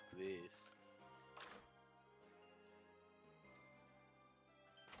 fuck this.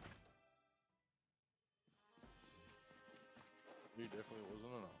 You definitely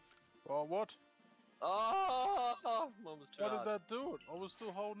wasn't enough. Oh, what? Oh, mine was too Why hard. did that do it? I was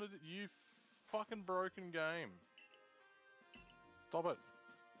still holding it. You fucking broken game. Stop it.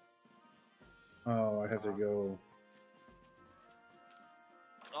 Oh, I have to go.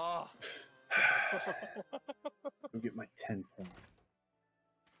 Oh, Go get my 10 point.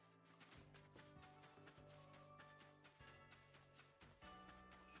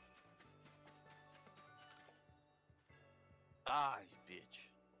 ah, you bitch.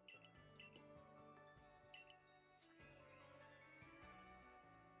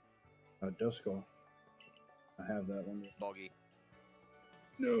 Duskull. I have that one. Boggy.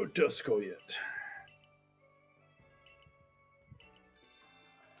 No Duskull yet.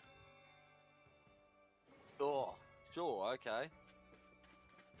 Oh, sure, okay.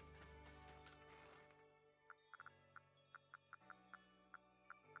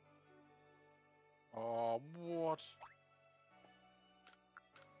 Oh, what?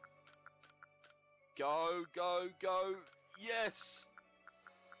 Go, go, go. Yes.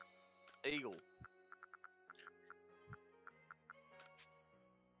 Eagle.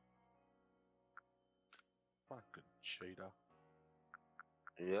 Fucking cheater.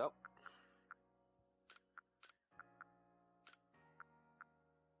 Yep.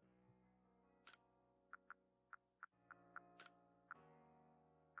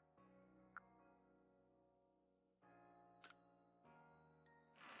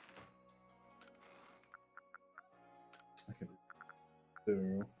 I can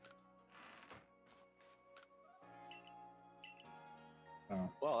do. Oh,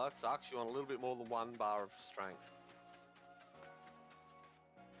 Well, that sucks. You want a little bit more than 1 bar of strength.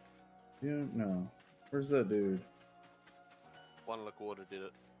 yeah, no. Where's that dude? 1 and a quarter did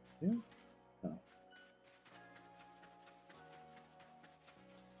it. Yeah. No.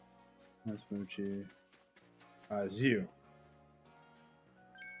 That's Moochie. It's you.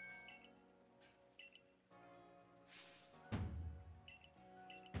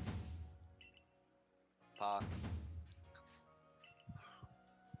 Park.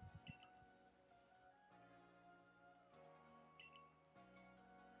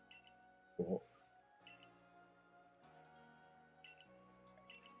 Cool.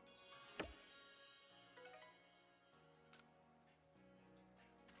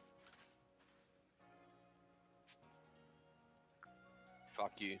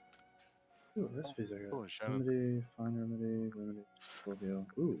 Fuck you. Ooh, recipes I got. Oh, Shannon. Remedy, fine remedy, full heal.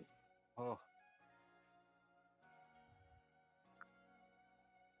 Ooh. Oh,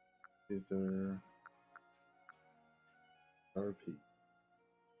 Either RP.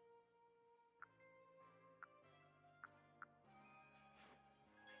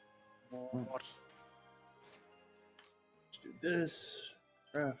 what? Let's do this.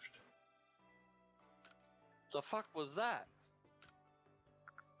 Craft. The fuck was that?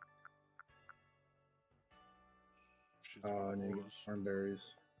 Shit's I need to get orders. arm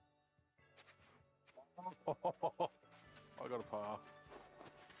berries. I got a par.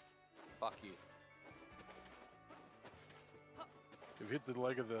 Fuck you. If you hit the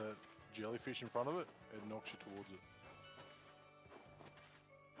leg of the jellyfish in front of it, it knocks you towards it.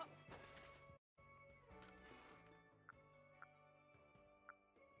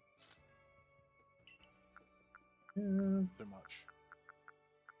 Yeah. Too much.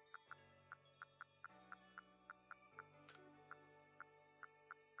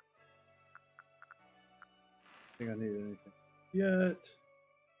 I think I need anything yet.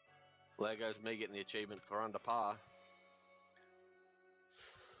 There goes me getting the achievement for under par.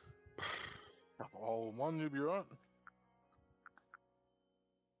 Oh, one, you'll be right.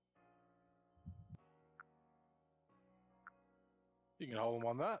 You can hold them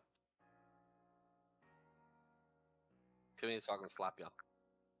on that. Come here so I can slap you.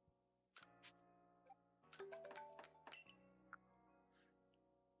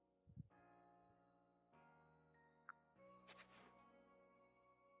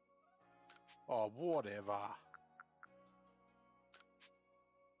 Oh, whatever.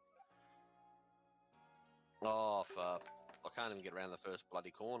 Oh, fuck. I can't even get around the first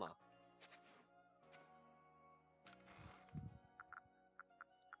bloody corner.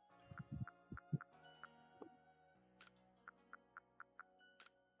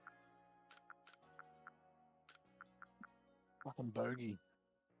 Fucking bogey.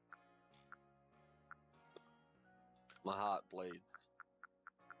 My heart bleeds.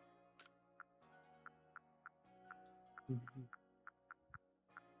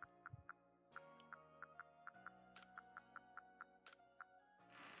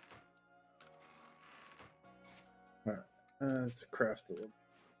 All right, let's craft a little.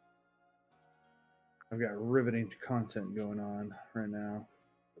 I've got riveting content going on right now.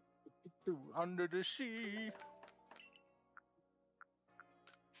 Under the sea.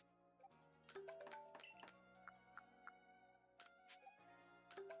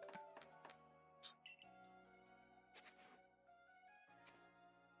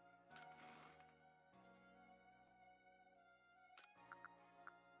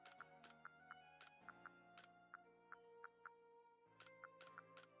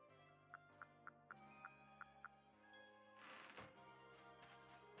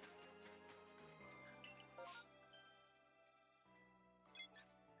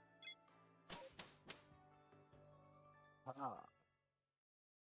 Ah.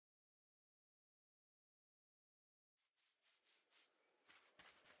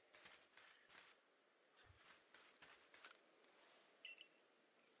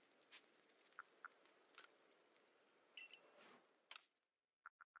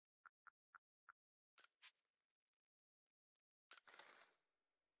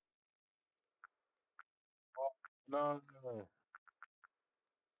 No, no.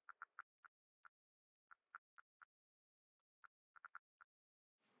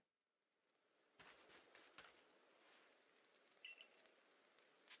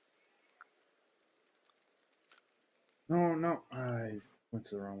 No, no, I went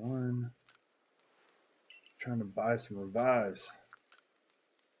to the wrong one. Trying to buy some revives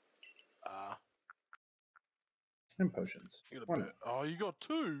Ah, and potions. you got Why a not? bit. Oh, you got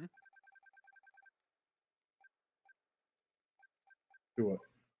two. Do what?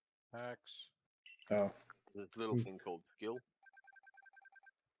 Hacks. Oh, There's a little thing called skill.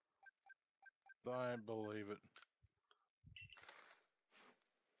 Don't believe it.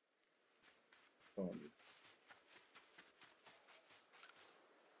 oh.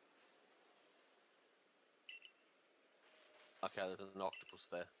 Okay, there's an octopus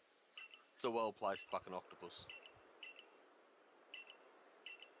there. It's a well-placed fucking octopus.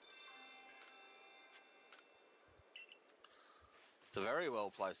 It's a very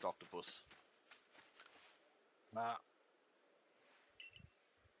well-placed octopus. Nah.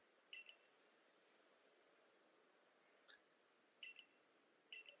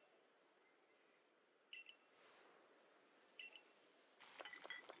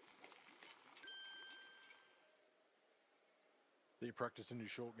 Do you practice in your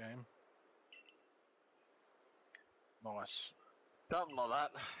short game? Nice. Something like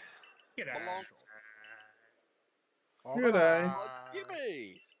that. G'day. Belong- Oh, Good eye. Oh,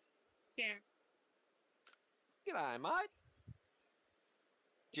 Jimmy! Yeah. G'day, mate.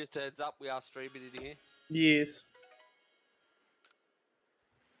 Just a heads up, we are streaming in here. Yes.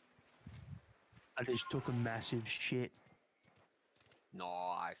 I just took a massive shit.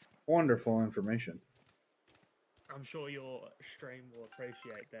 Nice. Wonderful information. I'm sure your stream will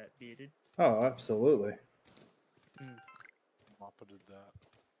appreciate that, Bearded. Oh, absolutely. Muppeted that.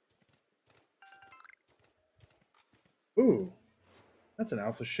 Ooh, that's an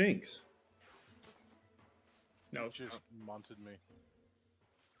alpha shinx. No, It it's just not. munted me.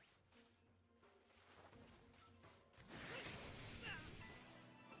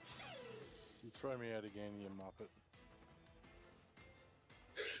 You throw me out again, you muppet.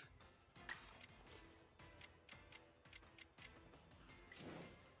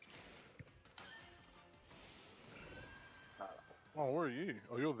 Oh, where are you?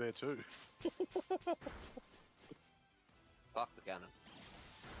 Oh, you're there too. Fuck the cannon.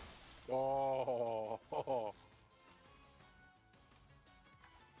 Oh. Oh.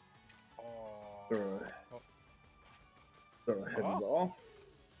 Throw Oh. a heavy Huh? ball.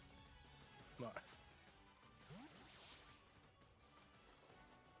 No.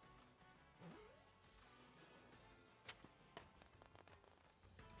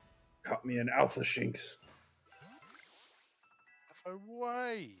 Caught me an alpha shinx. No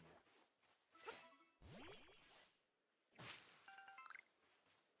way.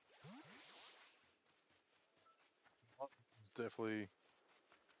 Definitely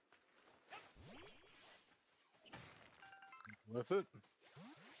Worth it.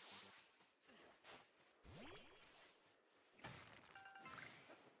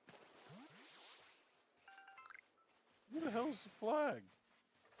 What the hell's the flag?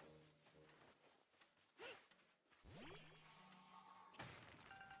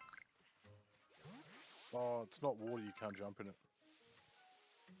 Oh, it's not water, you can't jump in it.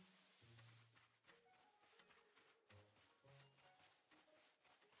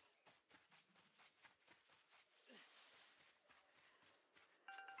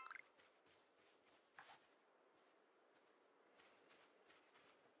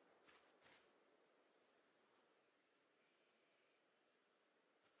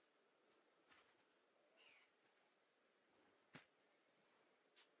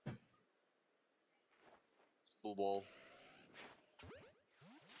 Full ball.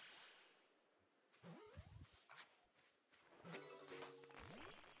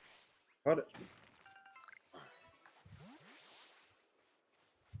 Got it.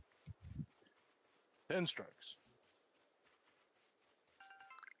 Ten strokes.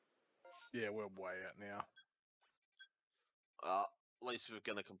 Yeah, we're way out now. At least we're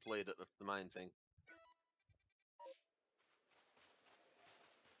going to complete it. That's the main thing.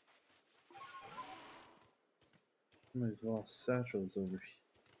 Somebody's lost satchels over here.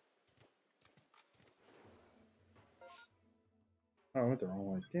 Oh, I went the wrong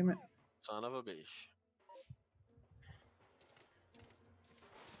way. Damn it. Son of a bitch.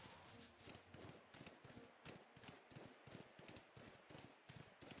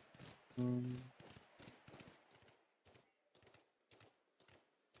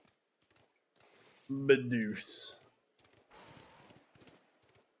 Bedoosh.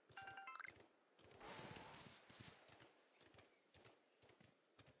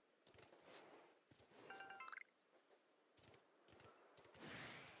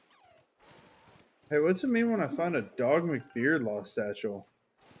 Hey, what's it mean when I find a Dog McBeard lost satchel?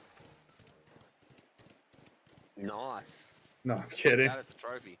 Nice. No, I'm kidding. That is a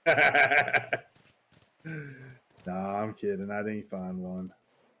trophy. Nah, I'm kidding. I didn't find one.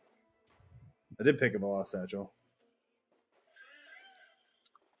 I did pick up a lost satchel.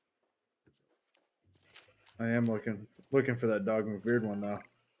 I am looking for that Dog McBeard one though.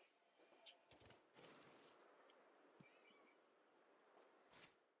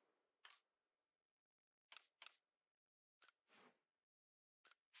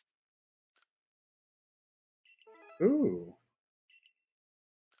 Ooh.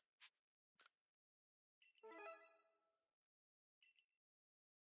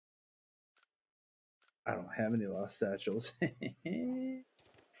 I don't have any lost satchels. That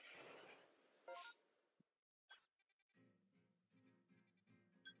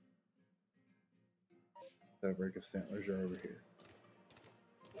break of Stantlers are over here.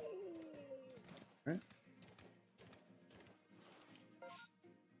 All right.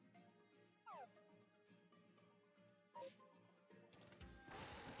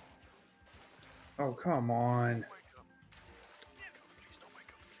 Oh, come on. Wake up. Don't wake up. Please don't wake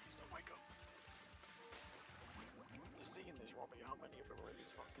up. Please don't wake up. You're seeing this, Robbie. How many of them are in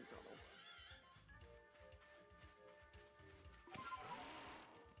this fucking tunnel?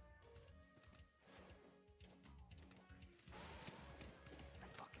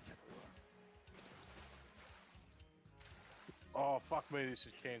 They're fucking everywhere. Oh, fuck me, this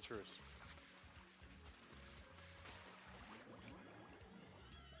is cancerous.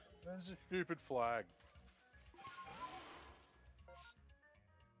 That's a stupid flag.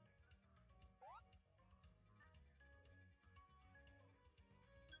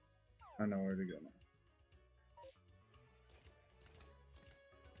 I know where to go now.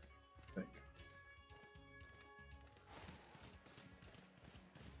 I think.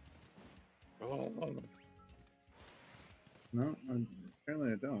 Oh, No,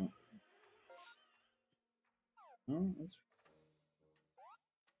 apparently I don't. No, that's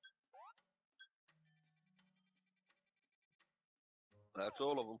That's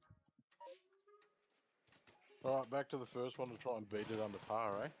all of them. Alright, back to the first one to try and beat it under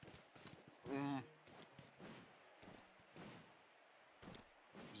par, eh?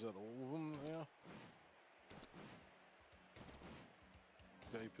 Is that all of them now?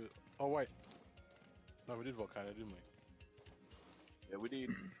 Keep it. Oh, wait. No, we did Volcano, didn't we? Yeah, we did.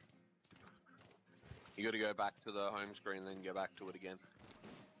 You got to go back to the home screen, then go back to it again.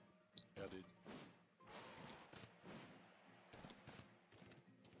 Yeah, I did.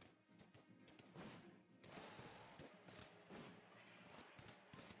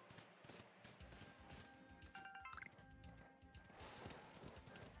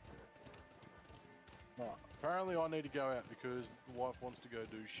 Right, apparently I need to go out because the wife wants to go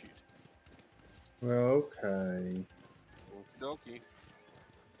do shit. well, okay. dokie.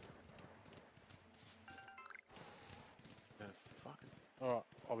 Yeah, fucking. All right,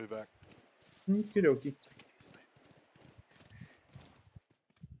 I'll be back. Okie dokie. Take it easy,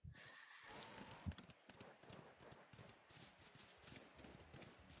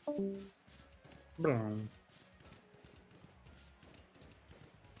 mate. Brown.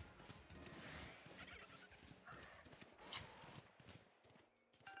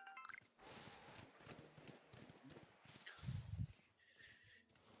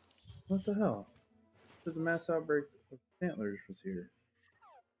 What the hell? The mass outbreak of antlers was here.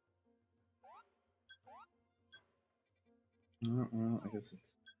 Well, I guess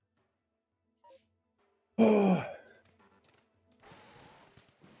it's. Oh.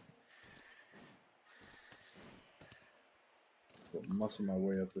 Muscle my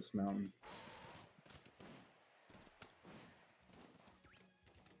way up this mountain.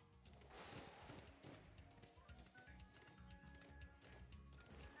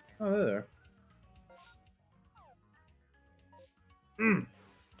 Oh, there.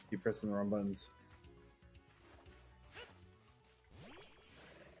 Keep pressing the wrong buttons.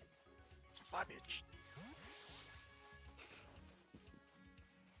 Bye, bitch.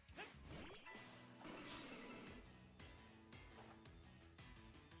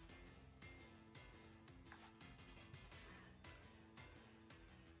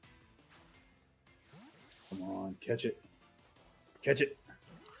 Come on, catch it. Catch it.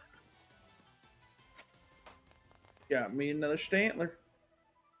 Got me another Stantler.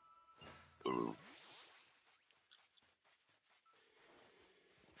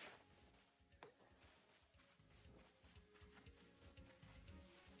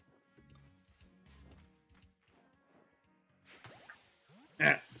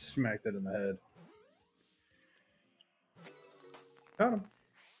 Smacked it in the head. Got him.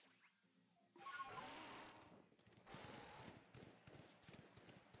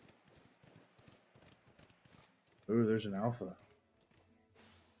 Ooh, there's an alpha.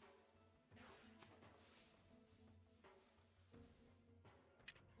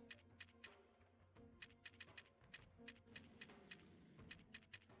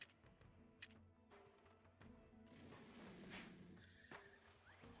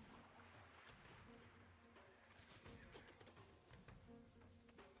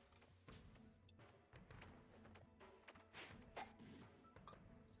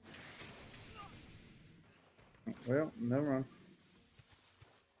 Well, never mind.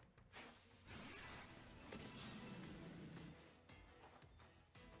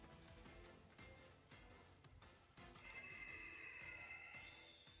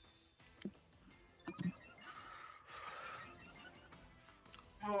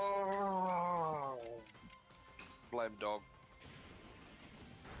 Oh. Blame dog.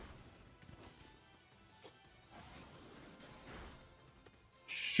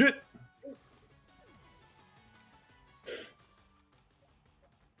 Shit!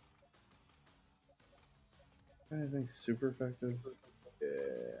 Anything super effective? Yeah.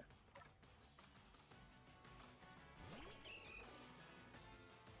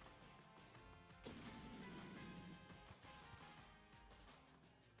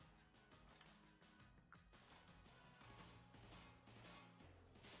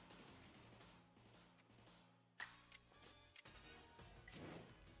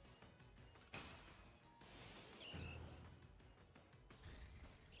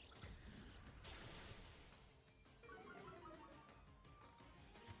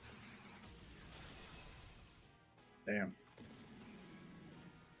 Damn.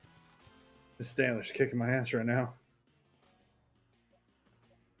 This Stantler's kicking my ass right now.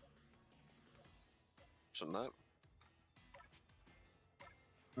 Shouldn't that?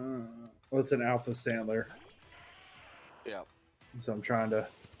 Well, it's an alpha Stantler, Yeah. so I'm trying to.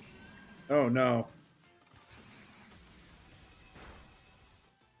 Oh no!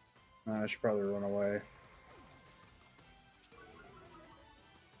 I should probably run away.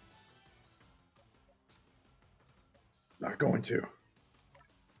 Not going to.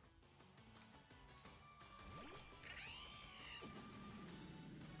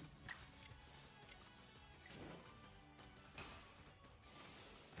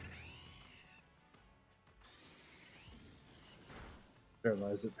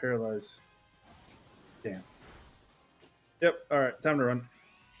 Paralyze it. Paralyze. Damn. Yep. All right. Time to run.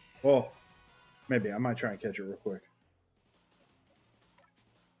 Well, maybe I might try and catch it real quick.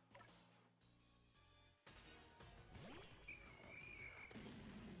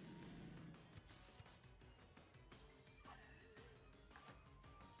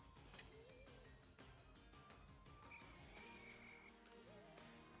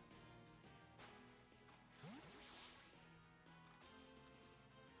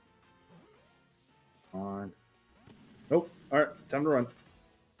 Come on. Nope. All right, time to run.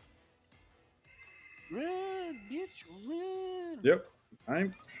 Run, bitch, run! Yep.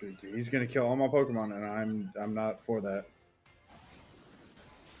 He's gonna kill all my Pokemon, and I'm not for that.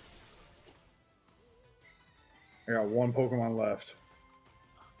 I got one Pokemon left.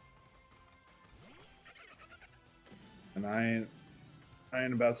 And I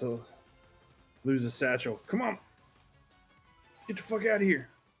ain't about to lose a satchel. Come on. Get the fuck out of here.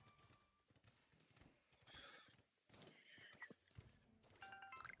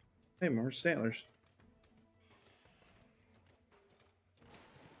 Hey, more Stantlers.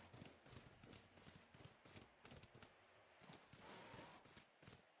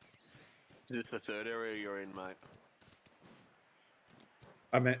 Is this the third area you're in, mate?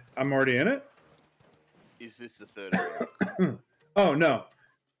 I'm already in it? Is this the third area? Oh, no.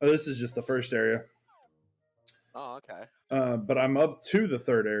 Oh, this is just the first area. Oh, okay. But I'm up to the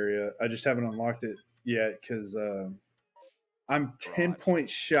third area. I just haven't unlocked it yet because I'm 10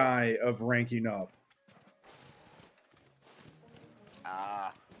 points shy of ranking up.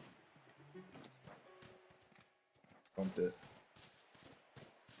 Ah. Bumped it.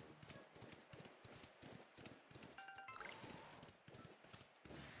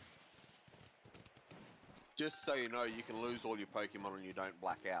 Just so you know, you can lose all your Pokemon and you don't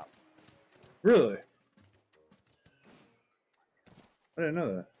black out. Really? I didn't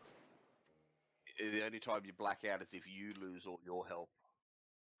know that. The only time you black out is if you lose all your health.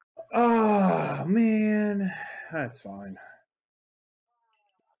 Oh, man. That's fine.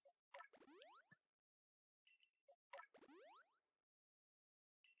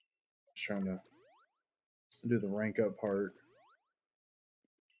 Just trying to do the rank up part.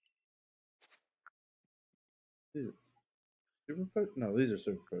 No, these are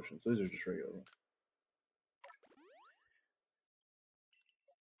super potions. These are just regular ones.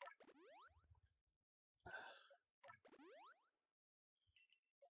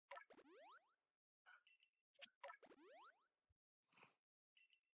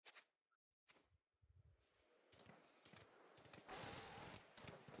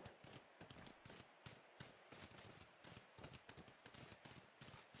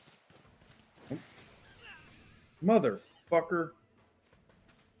 Motherfucker.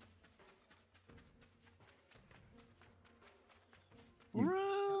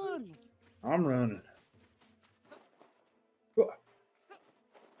 Run! I'm running.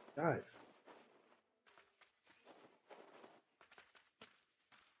 Dive.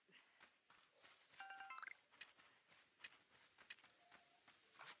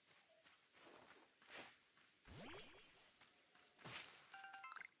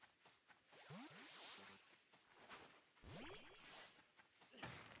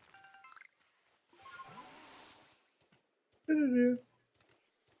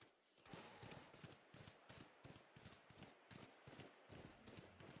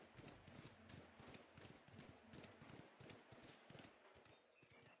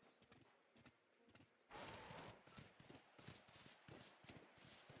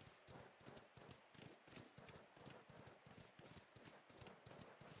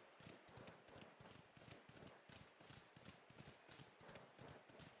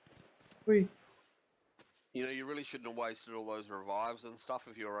 Wait. You know, you really shouldn't have wasted all those revives and stuff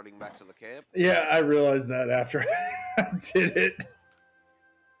if you're running back to the camp. Yeah, I realized that after I did it.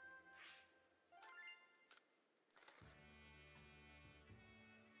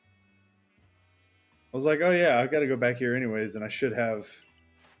 I was like, oh yeah, I gotta go back here anyways, and I should have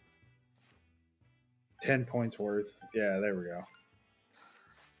 10 points worth. Yeah, there we go.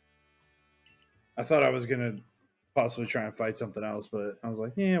 I thought I was gonna possibly try and fight something else, but I was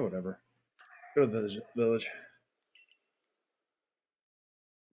like, yeah, whatever. Go to the village.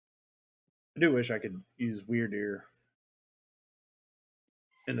 I do wish I could use Weird Ear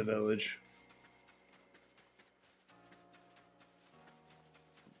in the village.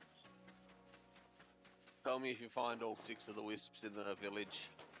 Tell me if you find all 6 of the wisps in the village.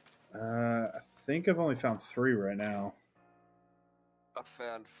 I think I've only found 3 right now. I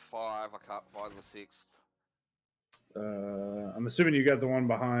found 5. I can't find the 6th. I'm assuming you got the one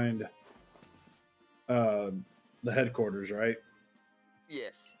behind the headquarters, right?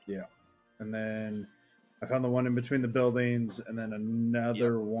 Yes. Yeah. And then I found the one in between the buildings, and then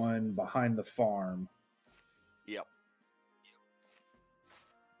another one behind the farm. Yep.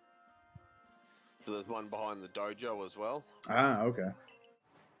 So there's one behind the dojo as well. Ah, okay.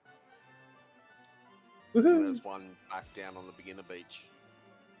 And Woohoo! there's one back down on the beginner beach.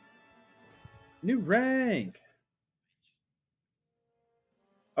 New rank.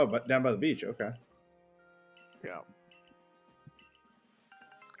 Oh, but down by the beach. Okay. Yeah.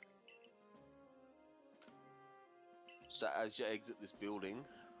 So as you exit this building,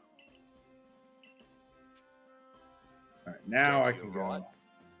 All right, now Go I to can your go. right.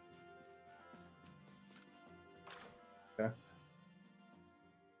 Okay.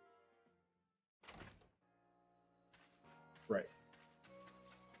 Right.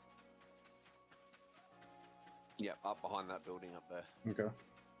 yep, up behind that building up there. Okay.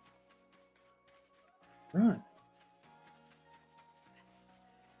 Run.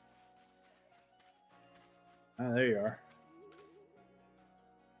 Ah, there you are.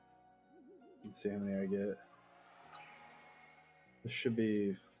 Let's see how many I get. There should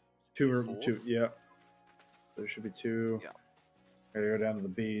be two or Fourth? two. Yeah. There should be two. Yeah. Gotta go down to the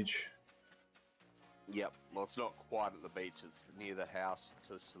beach. Yep. Well, it's not quite at the beach. It's near the house,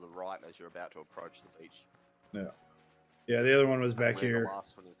 to the right as you're about to approach the beach. Yeah. Yeah, the other one was And back where here. The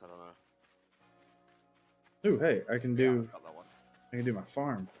last one is, I don't know. Ooh, hey, I can Yeah, do I've got that one. I can do my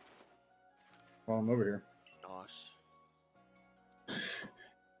farm while I'm over here. Nice.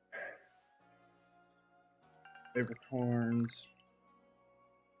 Apricorns.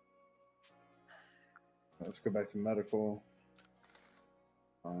 Let's go back to medical.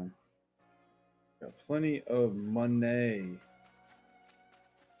 Got plenty of money.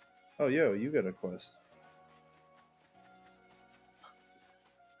 Oh, yo, you got a quest.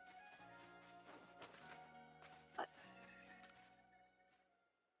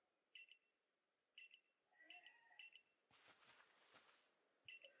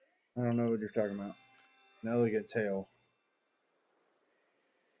 I don't know what you're talking about. An elegant tail.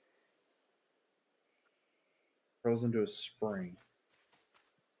 Curls into a spring.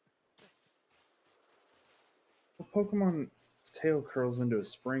 What Pokemon tail curls into a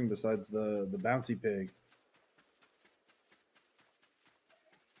spring besides the bouncy pig?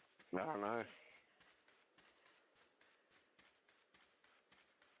 I don't know.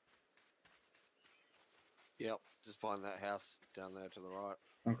 Yep. Just find that house down there to the right.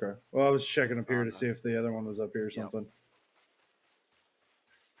 Okay. Well, I was checking up here Oh, to no. see if the other one was up here or Yep. something.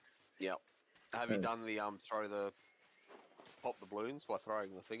 Yep. Have you done the pop the balloons by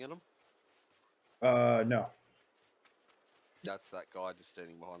throwing the thing at them? No. That's that guy just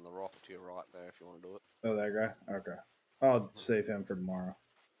standing behind the rock to your right there if you want to do it. Oh, that guy? Okay. I'll save him for tomorrow.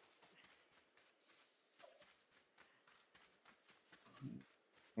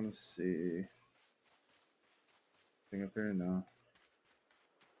 Want to see. Thing up here? No.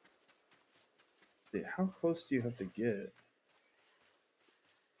 See, how close do you have to get?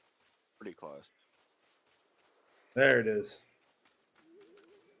 Pretty close. There it is.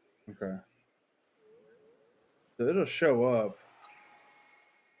 Okay. So it'll show up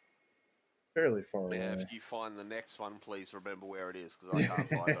fairly far Yeah, away. if you find the next one, please remember where it is, because I can't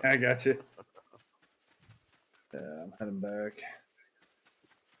find it. I got you. Yeah, I'm heading back.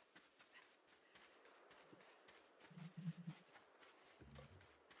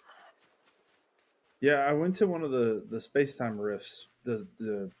 Yeah, I went to one of the space-time rifts,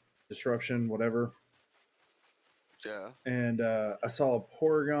 the disruption, whatever, Yeah. and I saw a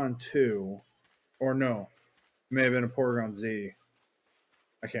Porygon 2, or no, it may have been a Porygon Z.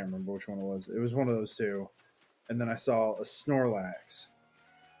 I can't remember which one it was. It was one of those two. And then I saw a Snorlax.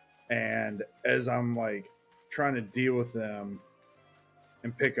 And as I'm like trying to deal with them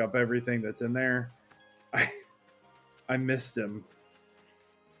and pick up everything that's in there, I missed him.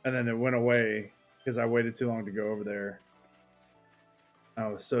 And then it went away because I waited too long to go over there. I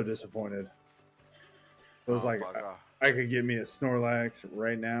was so disappointed. I was like, bugger. I could get me a Snorlax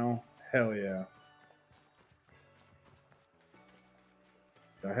right now. Hell yeah.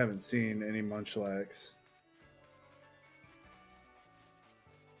 I haven't seen any Munchlax.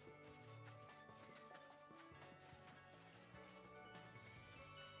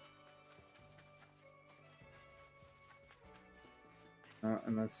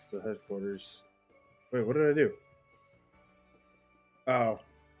 And that's the headquarters. Wait, what did I do? Oh,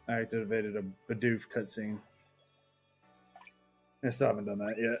 I activated a Bidoof cutscene. I still haven't done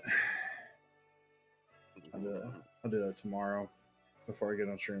that yet. I'll do that tomorrow before I get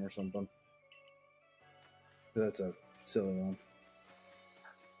on stream or something. That's a silly one.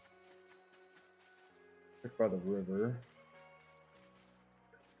 Check by the river.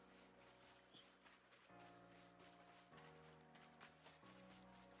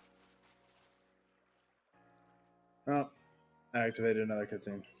 Oh, I activated another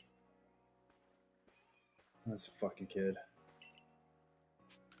cutscene. This fucking kid.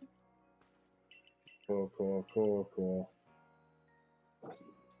 Cool.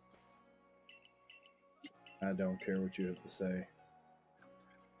 I don't care what you have to say.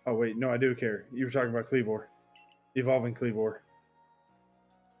 Oh, wait. No, I do care. You were talking about Cleavor. Evolving Cleavor.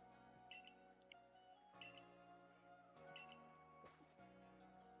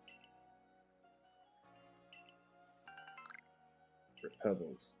 grit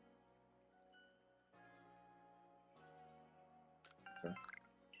pebbles. Okay.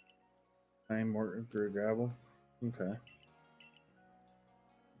 Flame, mortar, grit, gravel. Okay.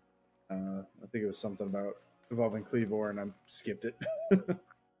 I think it was something about evolving Cleavor, and I skipped it.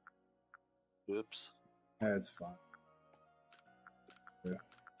 Oops. That's fine. Yeah.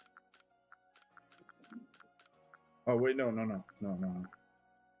 Oh wait, no.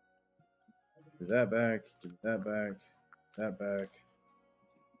 Do that back. Do that back. That back.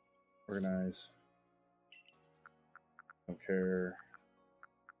 Organize. Don't care.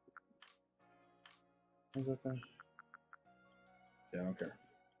 What's that thing? Yeah, I don't care.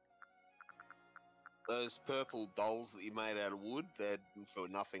 Those purple dolls that you made out of wood, they're for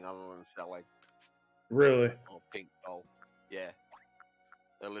nothing other than selling. Really? Or pink doll. Yeah.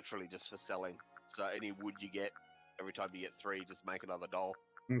 They're literally just for selling. So any wood you get, every time you get 3, just make another doll.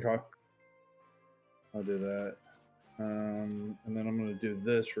 Okay. I'll do that. And then I'm going to do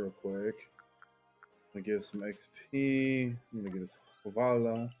this real quick. I'm going to give some XP. I'm going to get a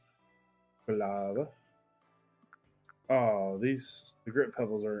Kovala. Kolava. Oh, the grit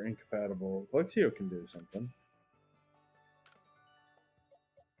pebbles are incompatible. Lexio can do something.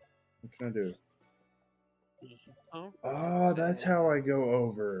 What can I do? Oh, that's how I go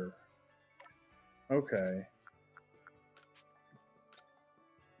over. Okay.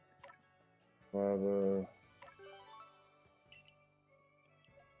 Lava.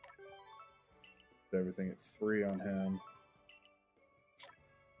 Everything at 3 on him.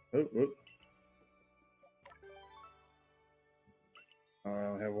 Oh, oh. I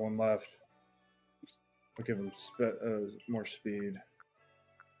only have 1 left. I'll give him more speed.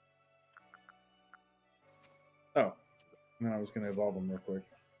 Oh, and I was going to evolve him real quick.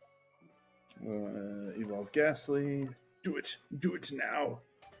 Evolve Ghastly. Do it. Do it now.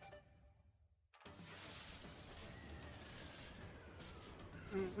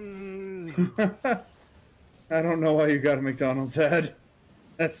 I don't know why you got a McDonald's head.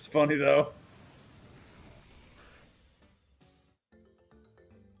 That's funny, though.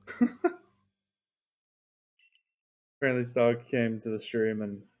 Apparently, this dog came to the stream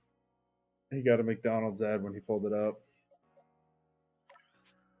and he got a McDonald's ad when he pulled it up.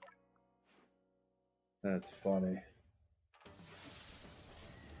 That's funny.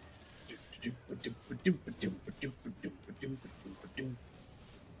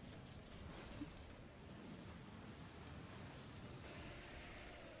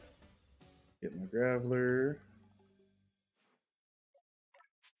 Get my Graveler.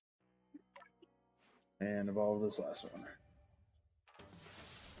 And evolve this last one.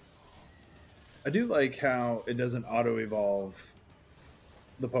 I do like how it doesn't auto-evolve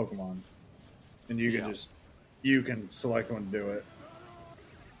the Pokemon. And you can you can select when to do it.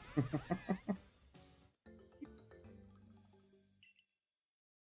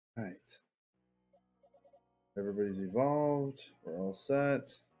 Alright. Everybody's evolved. We're all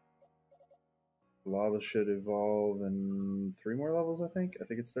set. Lava should evolve in 3 more levels, I think. I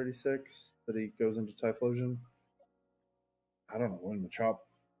think it's 36 that he goes into Typhlosion. I don't know when Machop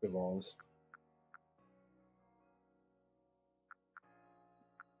evolves.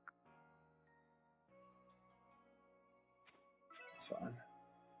 It's fine.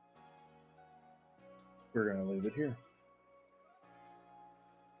 We're going to leave it here.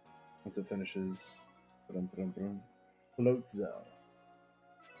 Once it finishes, float zone.